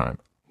at a time.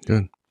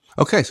 Good.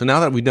 Okay. So now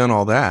that we've done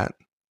all that,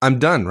 I'm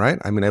done, right?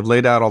 I mean, I've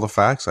laid out all the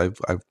facts. I've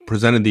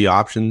presented the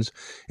options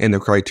and the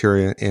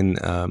criteria in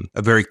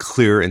a very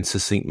clear and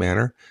succinct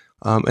manner.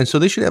 And so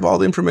they should have all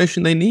the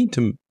information they need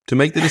to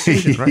make the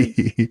decision,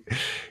 right?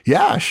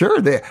 Yeah, sure.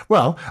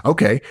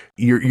 Okay.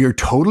 You're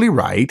totally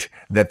right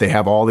that they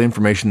have all the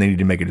information they need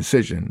to make a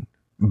decision,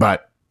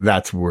 but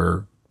that's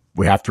where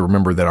we have to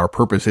remember that our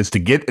purpose is to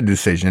get a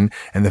decision,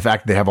 and the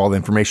fact that they have all the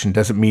information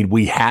doesn't mean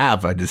we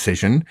have a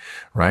decision,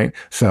 right?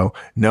 So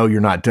no,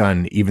 you're not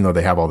done, even though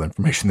they have all the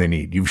information they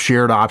need. You've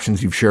shared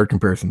options, you've shared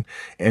comparison,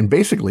 and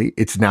basically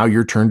it's now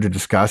your turn to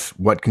discuss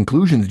what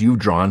conclusions you've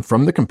drawn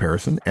from the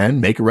comparison and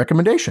make a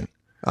recommendation.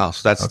 Oh,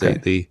 so that's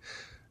okay.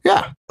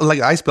 Yeah.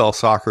 Like I spell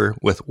soccer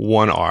with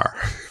 1 R.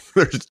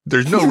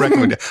 There's no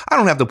recommendation. I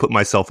don't have to put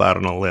myself out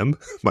on a limb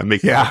by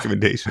making a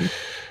recommendation.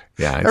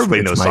 Yeah.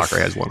 Everybody knows soccer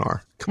has 1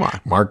 R. Come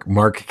on.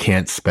 Mark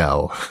can't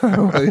spell.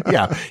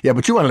 Yeah.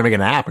 But you wanted to make an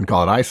app and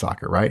call it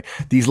iSoccer, right?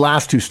 These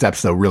last 2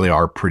 steps, though, really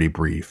are pretty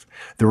brief.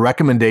 The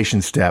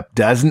recommendation step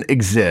doesn't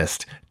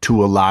exist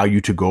to allow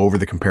you to go over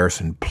the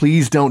comparison.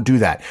 Please don't do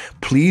that.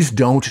 Please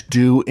don't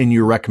do in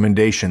your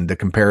recommendation the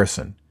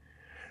comparison.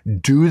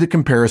 Do the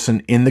comparison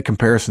in the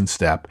comparison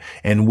step.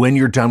 And when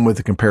you're done with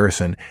the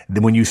comparison,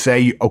 then when you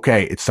say,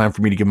 okay, it's time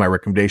for me to give my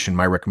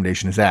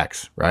recommendation is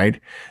X,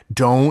 right?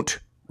 Don't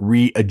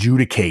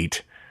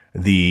re-adjudicate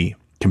the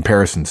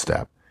comparison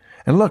step.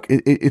 And look,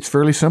 it's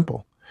fairly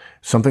simple.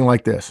 Something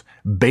like this.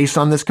 Based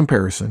on this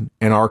comparison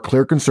and our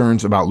clear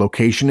concerns about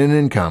location and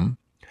income,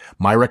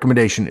 my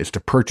recommendation is to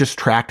purchase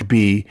Tract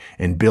B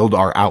and build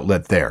our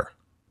outlet there.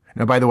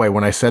 Now, by the way,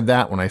 when I said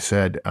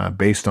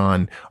based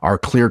on our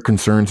clear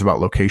concerns about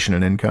location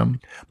and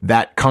income,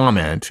 that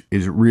comment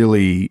is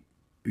really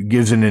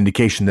gives an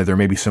indication that there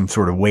may be some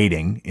sort of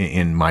weighting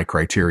in my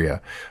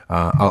criteria,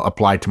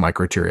 applied to my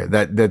criteria.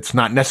 That's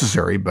not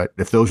necessary, but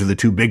if those are the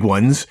two big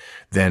ones,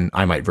 then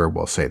I might very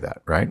well say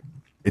that, right?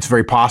 It's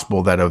very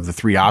possible that of the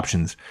three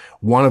options,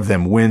 one of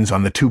them wins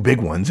on the two big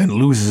ones and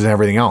loses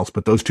everything else.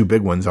 But those two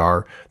big ones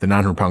are the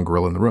 900-pound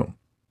gorilla in the room,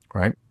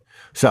 right?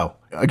 So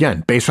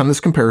again, based on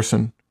this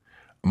comparison,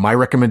 my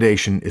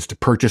recommendation is to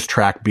purchase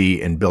track B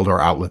and build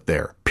our outlet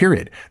there,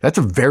 period. That's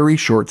a very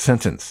short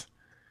sentence.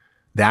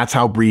 That's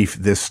how brief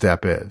this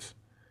step is.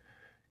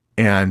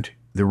 And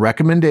the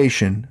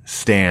recommendation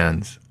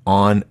stands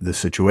on the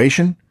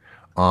situation,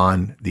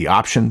 on the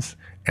options,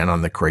 and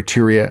on the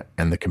criteria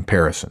and the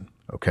comparison.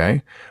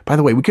 Okay. By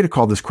the way, we could have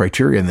called this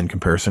criteria and then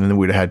comparison, and then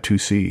we'd have had two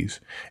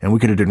C's, and we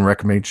could have done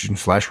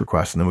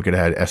recommendation/request, and then we could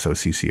have had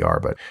SOCCR.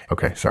 But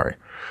okay, sorry.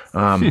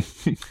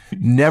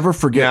 Never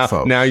forget,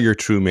 folks. Now you're a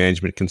true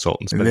management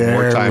consultant, spending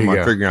more time on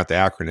figuring out the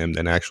acronym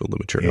than actual the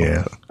material.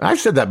 Yeah,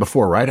 I've said that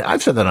before, right?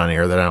 I've said that on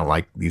air that I don't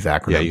like these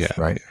acronyms,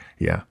 right?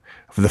 Yeah.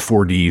 For the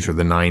 4Ds or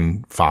the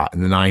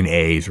 9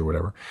 A's or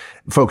whatever.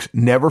 Folks,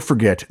 never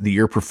forget that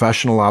your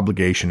professional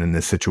obligation in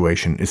this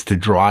situation is to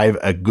drive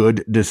a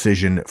good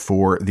decision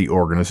for the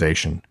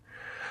organization.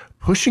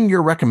 Pushing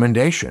your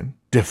recommendation,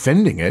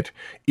 defending it,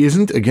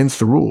 isn't against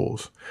the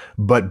rules,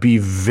 but be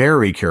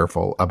very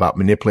careful about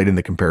manipulating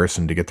the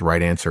comparison to get the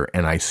right answer.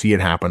 And I see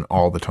it happen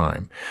all the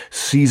time.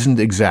 Seasoned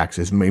execs,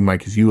 as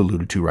Mike, as you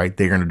alluded to, right?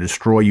 They're going to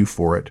destroy you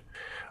for it.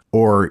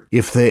 Or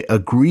if they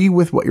agree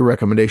with what your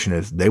recommendation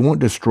is, they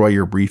won't destroy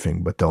your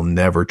briefing, but they'll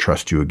never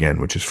trust you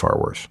again, which is far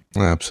worse.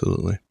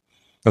 Absolutely.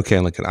 Okay,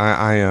 look,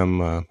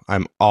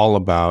 I'm all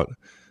about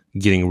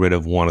getting rid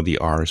of one of the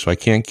R's, so I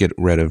can't get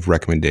rid of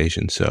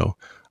recommendation. So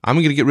I'm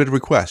going to get rid of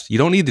request. You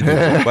don't need to do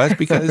request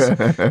because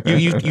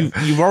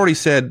you've already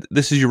said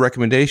this is your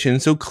recommendation.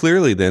 So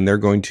clearly then they're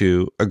going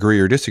to agree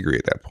or disagree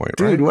at that point,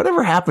 right? Dude,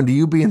 whatever happened to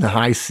you being the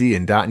high C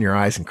and dotting your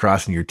I's and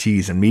crossing your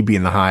T's, and me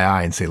being the high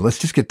I and say, let's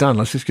just get done.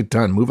 Let's just get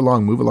done. Move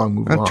along.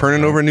 I'm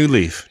turning over a new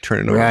leaf.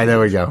 Right, there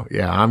we go.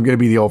 Yeah, I'm going to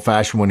be the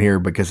old-fashioned one here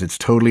because it's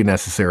totally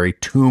necessary.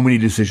 Too many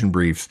decision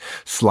briefs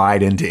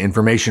slide into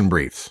information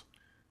briefs,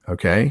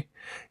 okay?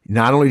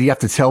 Not only do you have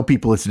to tell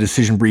people it's a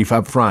decision brief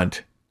up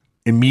front,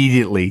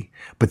 immediately,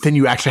 but then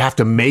you actually have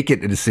to make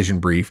it a decision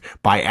brief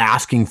by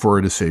asking for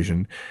a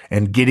decision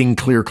and getting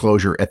clear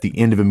closure at the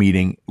end of a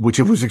meeting, which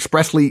it was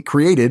expressly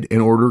created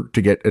in order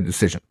to get a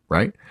decision,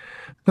 right?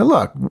 Now,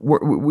 look,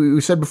 we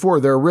said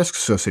before, there are risks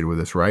associated with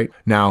this, right?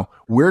 Now,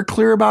 we're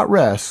clear about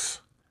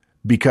risks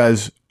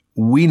because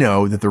we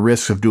know that the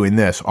risks of doing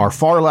this are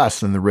far less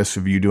than the risks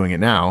of you doing it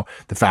now.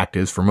 The fact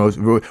is, for most,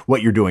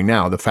 what you're doing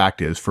now, the fact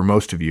is, for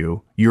most of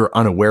you, you're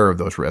unaware of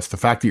those risks. The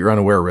fact that you're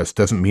unaware of risks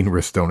doesn't mean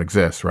risks don't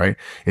exist, right?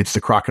 It's the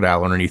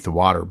crocodile underneath the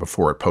water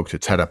before it pokes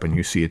its head up and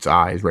you see its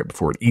eyes right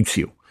before it eats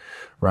you,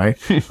 right?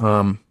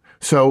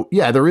 So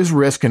yeah, there is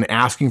risk in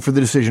asking for the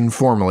decision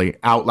formally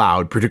out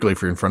loud, particularly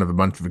if you're in front of a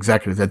bunch of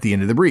executives at the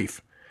end of the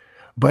brief.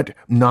 But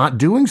not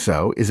doing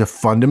so is a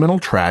fundamental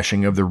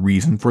trashing of the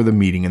reason for the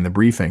meeting and the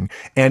briefing.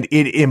 And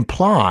it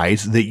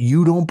implies that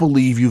you don't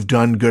believe you've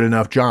done good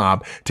enough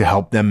job to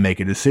help them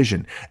make a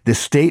decision. The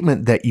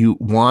statement that you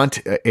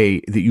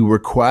that you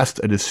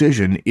request a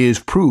decision is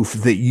proof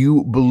that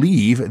you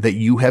believe that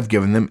you have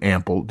given them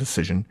ample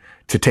decision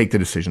to take the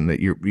decision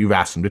that you've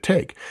asked them to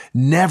take.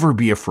 Never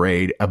be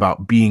afraid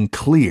about being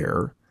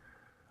clear,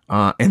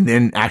 and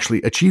then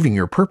actually achieving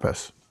your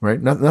purpose. Right?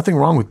 Nothing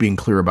wrong with being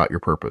clear about your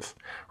purpose,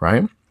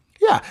 right?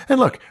 Yeah. And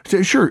look,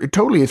 sure,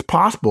 totally, it's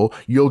possible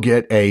you'll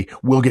get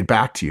we'll get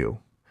back to you,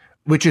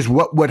 which is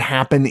what would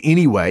happen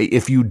anyway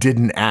if you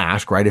didn't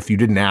ask, right? If you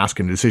didn't ask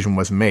and a decision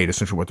wasn't made,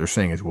 essentially what they're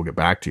saying is we'll get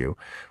back to you.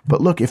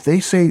 But look, if they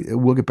say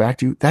we'll get back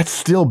to you, that's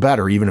still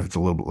better, even if it's a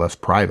little bit less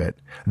private,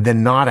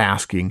 than not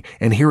asking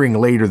and hearing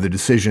later the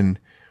decision,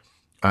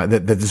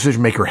 that the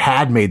decision maker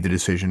had made the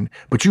decision,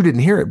 but you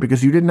didn't hear it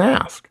because you didn't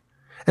ask.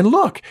 And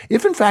look,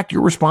 if in fact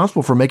you're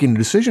responsible for making a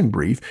decision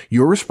brief,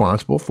 you're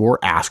responsible for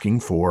asking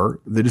for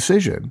the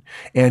decision.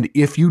 And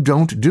if you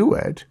don't do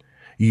it,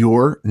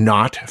 you're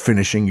not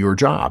finishing your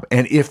job.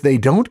 And if they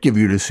don't give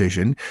you a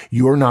decision,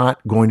 you're not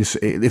going to say,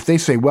 if they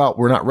say, well,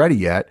 we're not ready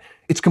yet,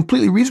 it's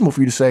completely reasonable for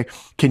you to say,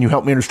 can you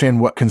help me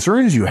understand what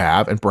concerns you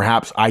have? And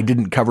perhaps I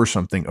didn't cover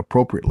something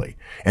appropriately.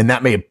 And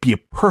that may be a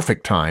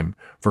perfect time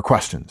for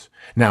questions.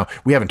 Now,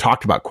 we haven't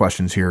talked about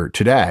questions here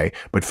today,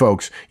 but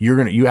folks,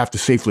 you have to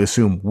safely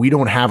assume we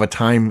don't have a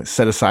time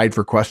set aside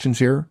for questions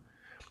here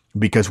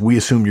because we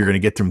assume you're going to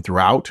get them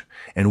throughout.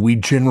 And we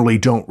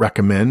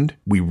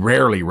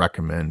rarely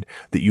recommend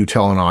that you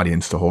tell an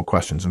audience to hold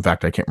questions. In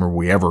fact, I can't remember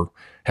we ever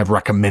have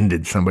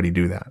recommended somebody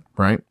do that,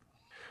 right?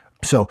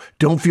 So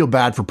don't feel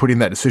bad for putting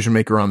that decision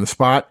maker on the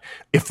spot.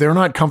 If they're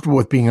not comfortable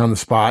with being on the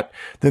spot,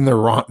 then they're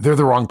wrong. They're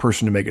the wrong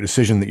person to make a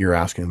decision that you're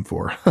asking them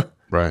for.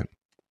 Right.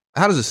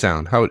 How does it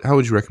sound? How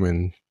would you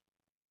recommend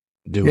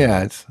doing it?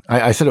 Yeah,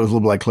 I said it was a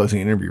little bit like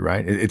closing an interview,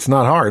 right? It's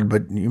not hard,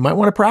 but you might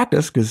want to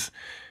practice because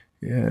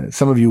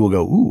some of you will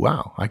go, ooh,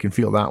 wow, I can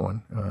feel that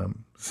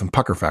one. Some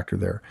pucker factor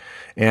there.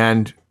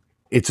 And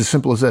it's as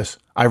simple as this.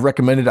 I've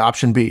recommended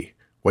option B.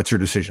 What's your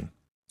decision?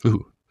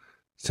 Ooh,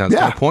 Sounds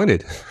kind of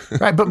pointed.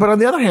 Right. But on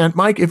the other hand,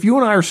 Mike, if you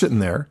and I are sitting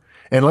there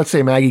and let's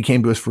say Maggie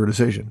came to us for a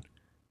decision,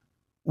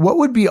 what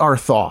would be our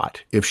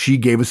thought if she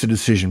gave us a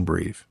decision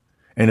brief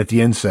and at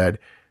the end said,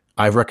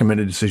 I've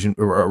recommended decision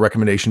or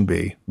recommendation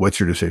B. What's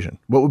your decision?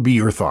 What would be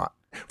your thought?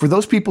 For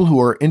those people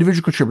who are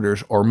individual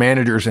contributors or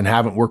managers and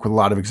haven't worked with a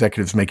lot of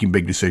executives making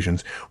big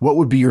decisions, what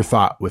would be your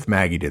thought if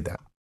Maggie did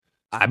that?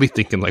 I'd be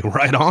thinking like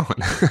right on.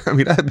 I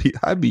mean,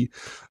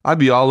 I'd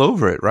be all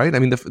over it, right? I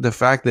mean, the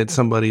fact that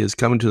somebody is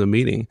coming to the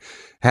meeting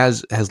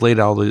has laid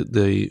all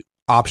the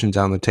options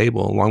on the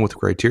table along with the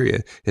criteria,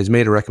 has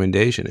made a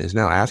recommendation, is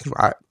now asking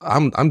for.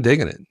 I'm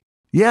digging it.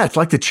 Yeah, it's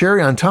like the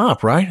cherry on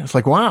top, right? It's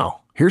like, wow,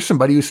 here's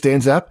somebody who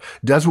stands up,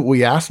 does what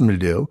we asked them to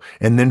do,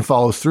 and then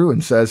follows through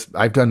and says,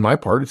 I've done my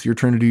part. It's your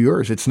turn to do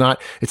yours. It's not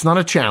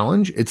a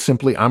challenge. It's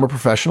simply, I'm a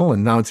professional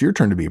and now it's your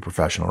turn to be a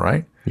professional,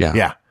 right? Yeah.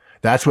 Yeah.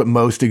 That's what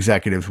most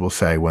executives will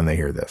say when they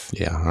hear this.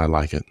 Yeah, I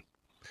like it.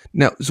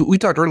 Now, so we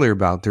talked earlier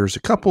about there's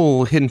a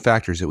couple hidden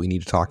factors that we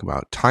need to talk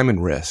about, time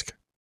and risk.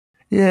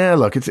 Yeah,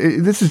 look,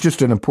 this is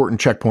just an important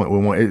checkpoint.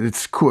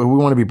 It's cool. We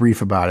want to be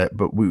brief about it,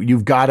 but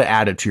you've got to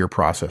add it to your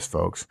process,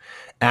 folks.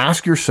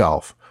 Ask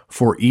yourself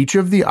for each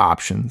of the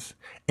options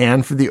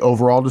and for the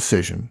overall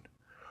decision,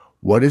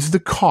 what is the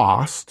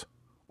cost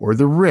or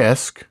the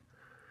risk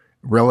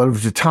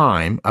relative to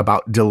time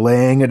about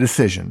delaying a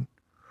decision?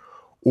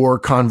 Or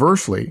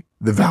conversely,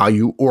 the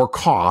value or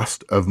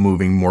cost of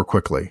moving more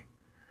quickly.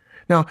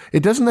 Now,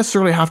 it doesn't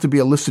necessarily have to be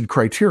a listed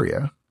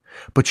criteria,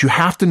 but you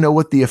have to know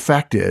what the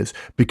effect is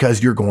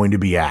because you're going to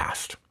be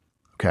asked.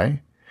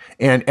 Okay.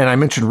 And I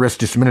mentioned risk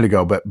just a minute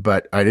ago,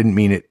 but I didn't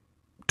mean it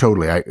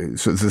totally.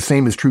 So the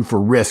same is true for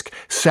risk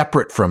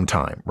separate from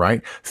time,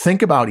 right?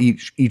 Think about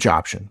each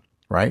option,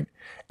 right?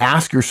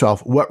 Ask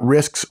yourself what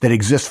risks that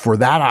exist for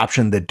that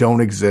option that don't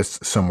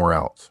exist somewhere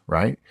else,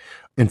 right?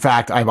 In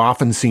fact, I've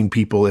often seen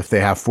people, if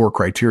they have 4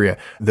 criteria,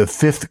 the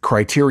 5th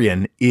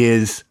criterion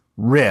is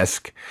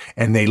risk,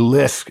 and they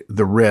list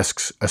the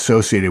risks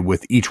associated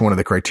with each one of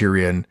the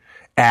criterion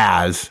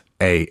as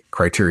a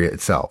criteria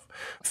itself.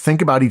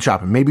 Think about each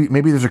option. Maybe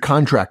there's a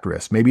contract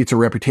risk. Maybe it's a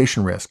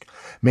reputation risk.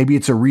 Maybe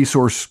it's a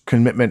resource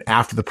commitment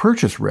after the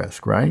purchase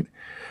risk, right?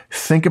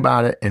 Think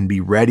about it and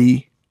be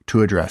ready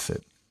to address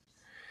it.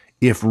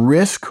 If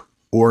risk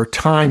or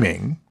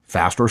timing,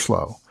 fast or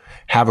slow,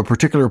 have a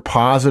particular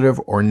positive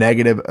or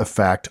negative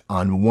effect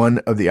on one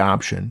of the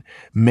option,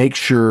 make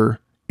sure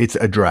it's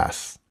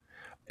addressed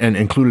and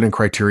included in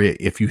criteria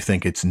if you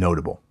think it's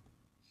notable.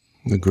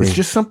 Agreed. It's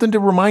just something to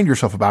remind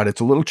yourself about.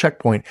 It's a little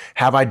checkpoint.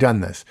 Have I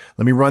done this?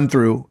 Let me run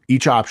through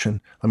each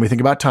option. Let me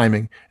think about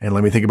timing and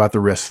let me think about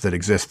the risks that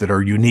exist that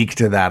are unique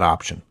to that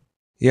option.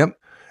 Yep.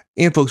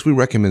 And folks, we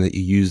recommend that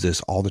you use this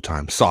all the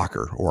time.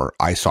 Soccer or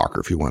ice soccer,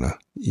 if you want to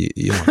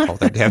call it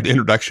that, to have the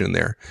introduction in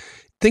there.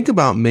 Think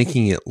about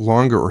making it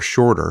longer or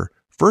shorter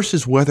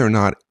versus whether or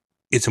not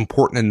it's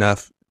important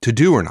enough to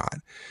do or not.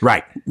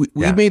 Right.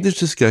 We made this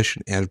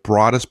discussion as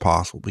broad as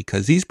possible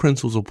because these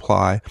principles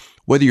apply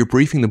whether you're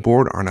briefing the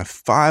board on a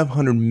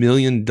 $500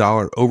 million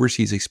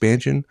overseas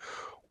expansion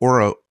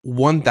or a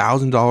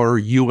 $1,000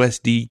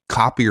 USD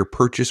copy or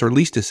purchase or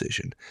lease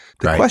decision.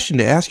 The question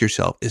to ask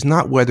yourself is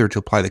not whether to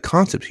apply the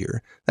concepts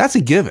here. That's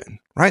a given,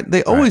 right?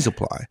 They always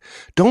apply.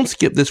 Don't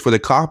skip this for the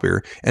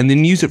copier and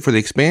then use it for the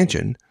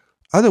expansion.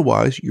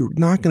 Otherwise, you're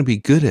not going to be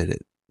good at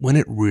it when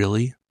it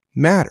really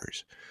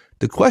matters.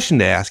 The question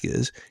to ask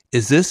is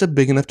this a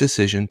big enough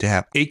decision to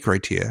have 8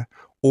 criteria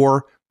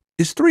or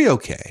is 3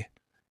 okay?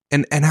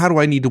 And how do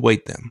I need to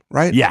weight them,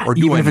 right? Yeah, or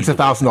even if it's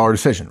 $1,000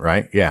 decision,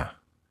 right? Yeah.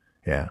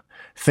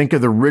 Think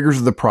of the rigors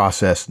of the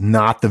process,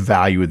 not the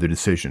value of the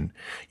decision.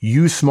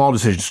 Use small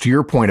decisions. To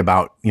your point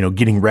about,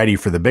 getting ready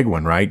for the big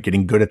one, right?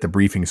 Getting good at the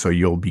briefing so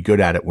you'll be good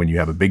at it when you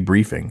have a big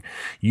briefing.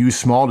 Use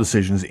small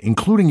decisions,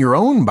 including your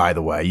own, by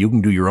the way. You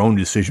can do your own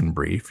decision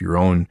brief, your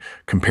own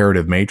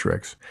comparative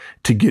matrix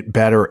to get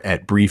better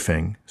at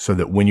briefing so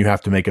that when you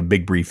have to make a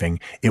big briefing,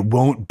 it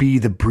won't be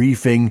the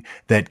briefing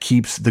that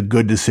keeps the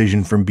good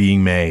decision from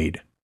being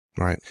made.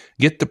 Right.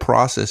 Get the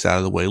process out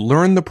of the way.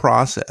 Learn the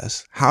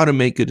process, how to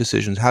make good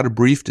decisions, how to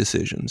brief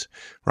decisions,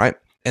 right?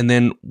 And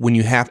then when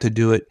you have to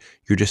do it,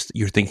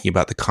 you're thinking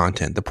about the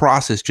content. The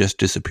process just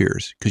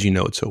disappears because you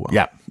know it so well.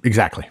 Yeah,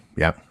 exactly.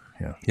 Yeah.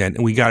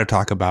 And we got to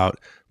talk about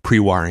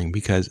pre-wiring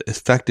because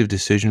effective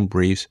decision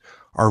briefs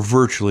are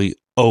virtually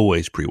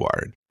always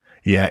pre-wired.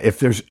 Yeah. If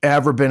there's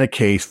ever been a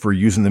case for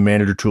using the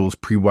Manager Tools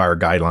pre-wire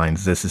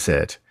guidelines, this is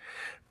it.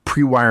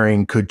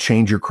 Pre-wiring could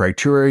change your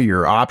criteria,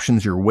 your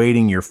options, your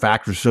weighting, your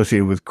factors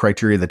associated with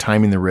criteria, the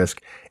timing, the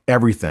risk,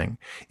 everything.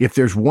 If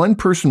there's one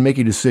person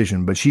making a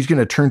decision, but she's going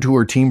to turn to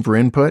her team for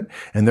input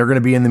and they're going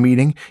to be in the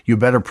meeting, you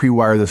better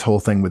pre-wire this whole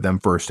thing with them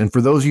first. And for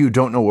those of you who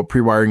don't know what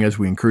pre-wiring is,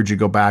 we encourage you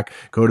to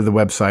go to the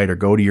website or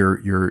go to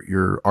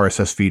your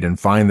RSS feed and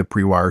find the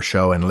pre-wire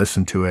show and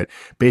listen to it.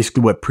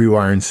 Basically what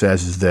pre-wiring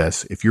says is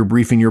this: if you're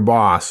briefing your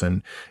boss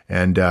and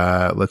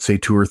let's say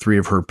 2 or 3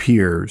 of her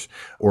peers,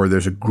 or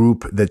there's a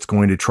group that's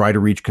going to try to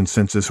reach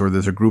consensus, or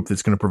there's a group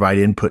that's going to provide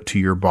input to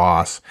your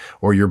boss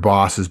or your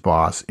boss's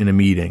boss in a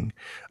meeting,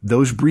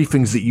 those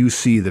briefings that you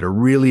see that are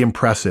really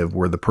impressive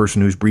where the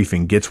person who's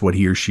briefing gets what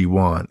he or she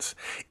wants,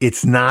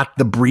 it's not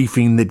the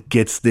briefing that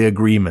gets the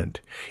agreement.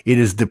 It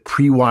is the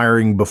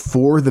pre-wiring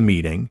before the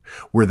meeting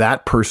where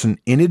that person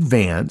in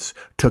advance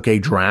took a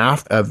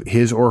draft of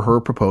his or her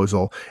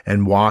proposal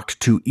and walked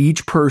to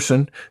each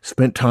person,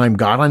 spent time,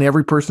 got on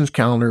every person's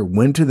calendar,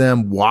 went to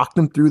them, walked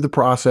them through the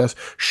process,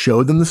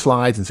 showed them the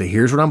slides and say,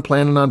 here's what I'm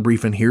planning on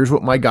briefing. Here's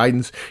what my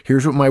guidance,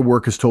 here's what my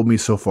work has told me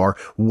so far.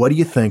 What do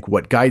you think?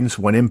 What guidance,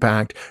 what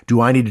impact?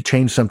 Do I need to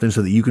change something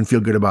so that you can feel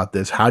good about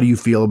this? How do you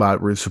feel about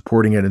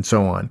supporting it and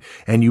so on?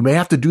 And you may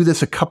have to do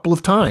this a couple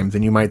of times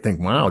and you might think,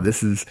 wow,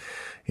 this is,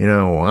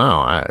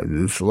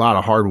 it's a lot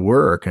of hard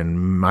work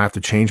and I have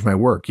to change my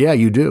work. Yeah,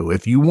 you do.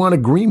 If you want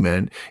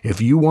agreement,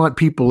 if you want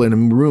people in a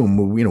room,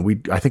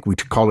 I think we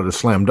call it a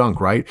slam dunk,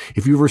 right?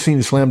 If you've ever seen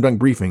a slam dunk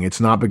briefing, it's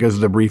not because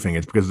of the briefing.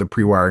 It's because of the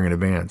pre-wiring in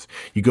advance.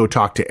 You go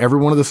talk to every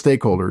one of the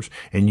stakeholders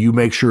and you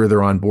make sure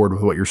they're on board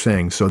with what you're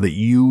saying so that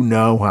you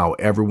know how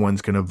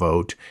everyone's going to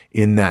vote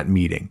in that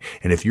meeting.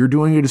 And if you're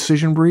doing a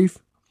decision brief,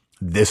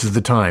 this is the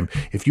time.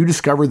 If you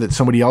discover that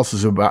somebody else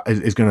is going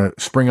to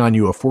spring on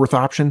you a fourth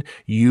option,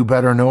 you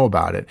better know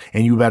about it.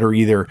 And you better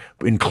either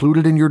include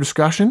it in your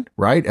discussion,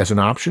 right, as an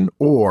option,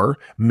 or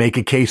make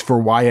a case for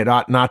why it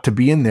ought not to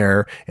be in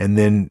there and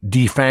then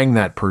defang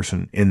that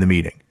person in the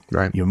meeting.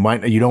 Right. You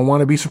don't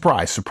want to be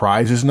surprised.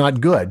 Surprise is not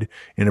good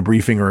in a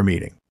briefing or a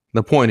meeting.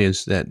 The point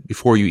is that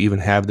before you even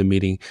have the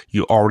meeting,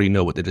 you already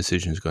know what the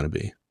decision is going to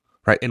be.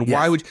 Right. And yes.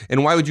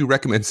 why would you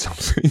recommend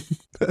something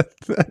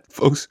that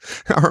folks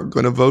aren't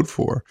going to vote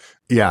for?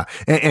 Yeah.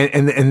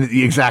 And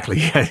exactly.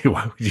 Yeah.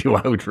 Why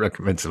would you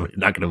recommend something you're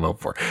not going to vote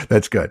for?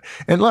 That's good.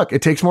 And look,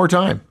 it takes more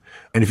time.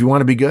 And if you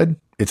want to be good,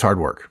 it's hard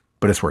work,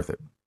 but it's worth it.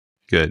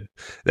 Good.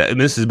 And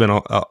this has been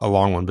a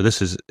long one, but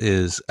this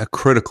is a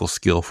critical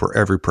skill for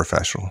every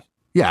professional.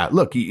 Yeah,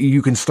 look,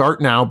 you can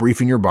start now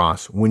briefing your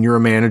boss. When you're a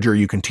manager,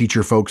 you can teach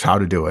your folks how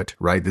to do it,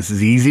 right? This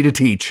is easy to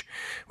teach.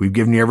 We've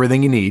given you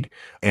everything you need,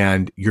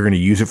 and you're going to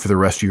use it for the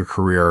rest of your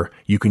career.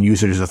 You can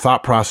use it as a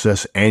thought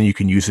process, and you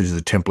can use it as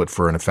a template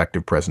for an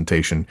effective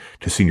presentation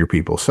to senior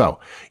people. So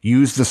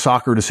use the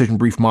SOCR decision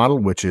brief model,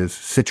 which is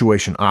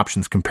situation,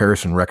 options,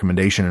 comparison,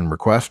 recommendation, and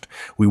request.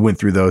 We went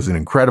through those in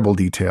incredible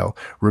detail.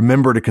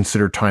 Remember to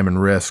consider time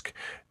and risk.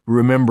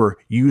 Remember,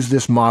 use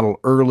this model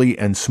early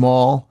and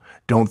small.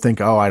 Don't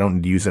think, I don't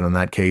need to use it on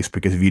that case,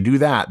 because if you do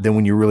that, then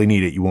when you really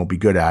need it, you won't be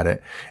good at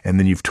it. And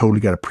then you've totally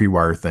got to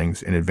pre-wire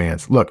things in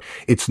advance. Look,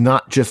 it's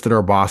not just that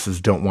our bosses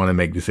don't want to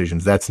make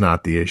decisions. That's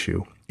not the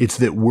issue. It's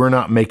that we're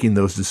not making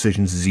those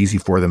decisions as easy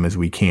for them as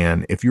we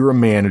can. If you're a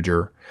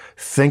manager,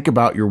 think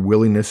about your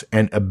willingness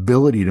and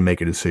ability to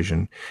make a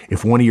decision.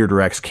 If one of your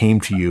directs came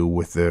to you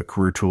with the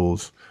Career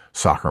Tools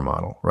SOCR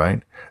model,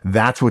 right?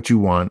 That's what you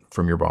want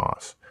from your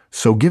boss.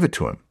 So give it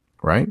to him,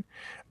 right?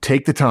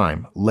 Take the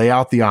time, lay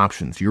out the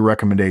options, your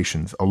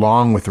recommendations,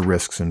 along with the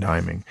risks and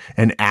timing,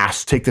 and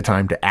take the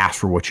time to ask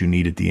for what you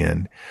need at the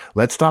end.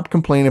 Let's stop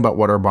complaining about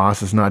what our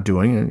boss is not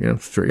doing. And,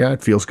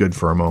 it feels good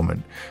for a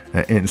moment,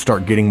 and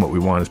start getting what we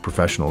want as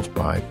professionals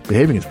by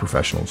behaving as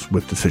professionals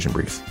with decision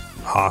briefs.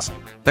 Awesome.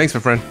 Thanks, my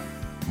friend.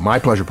 My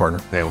pleasure, partner.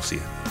 Hey, we'll see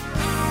you.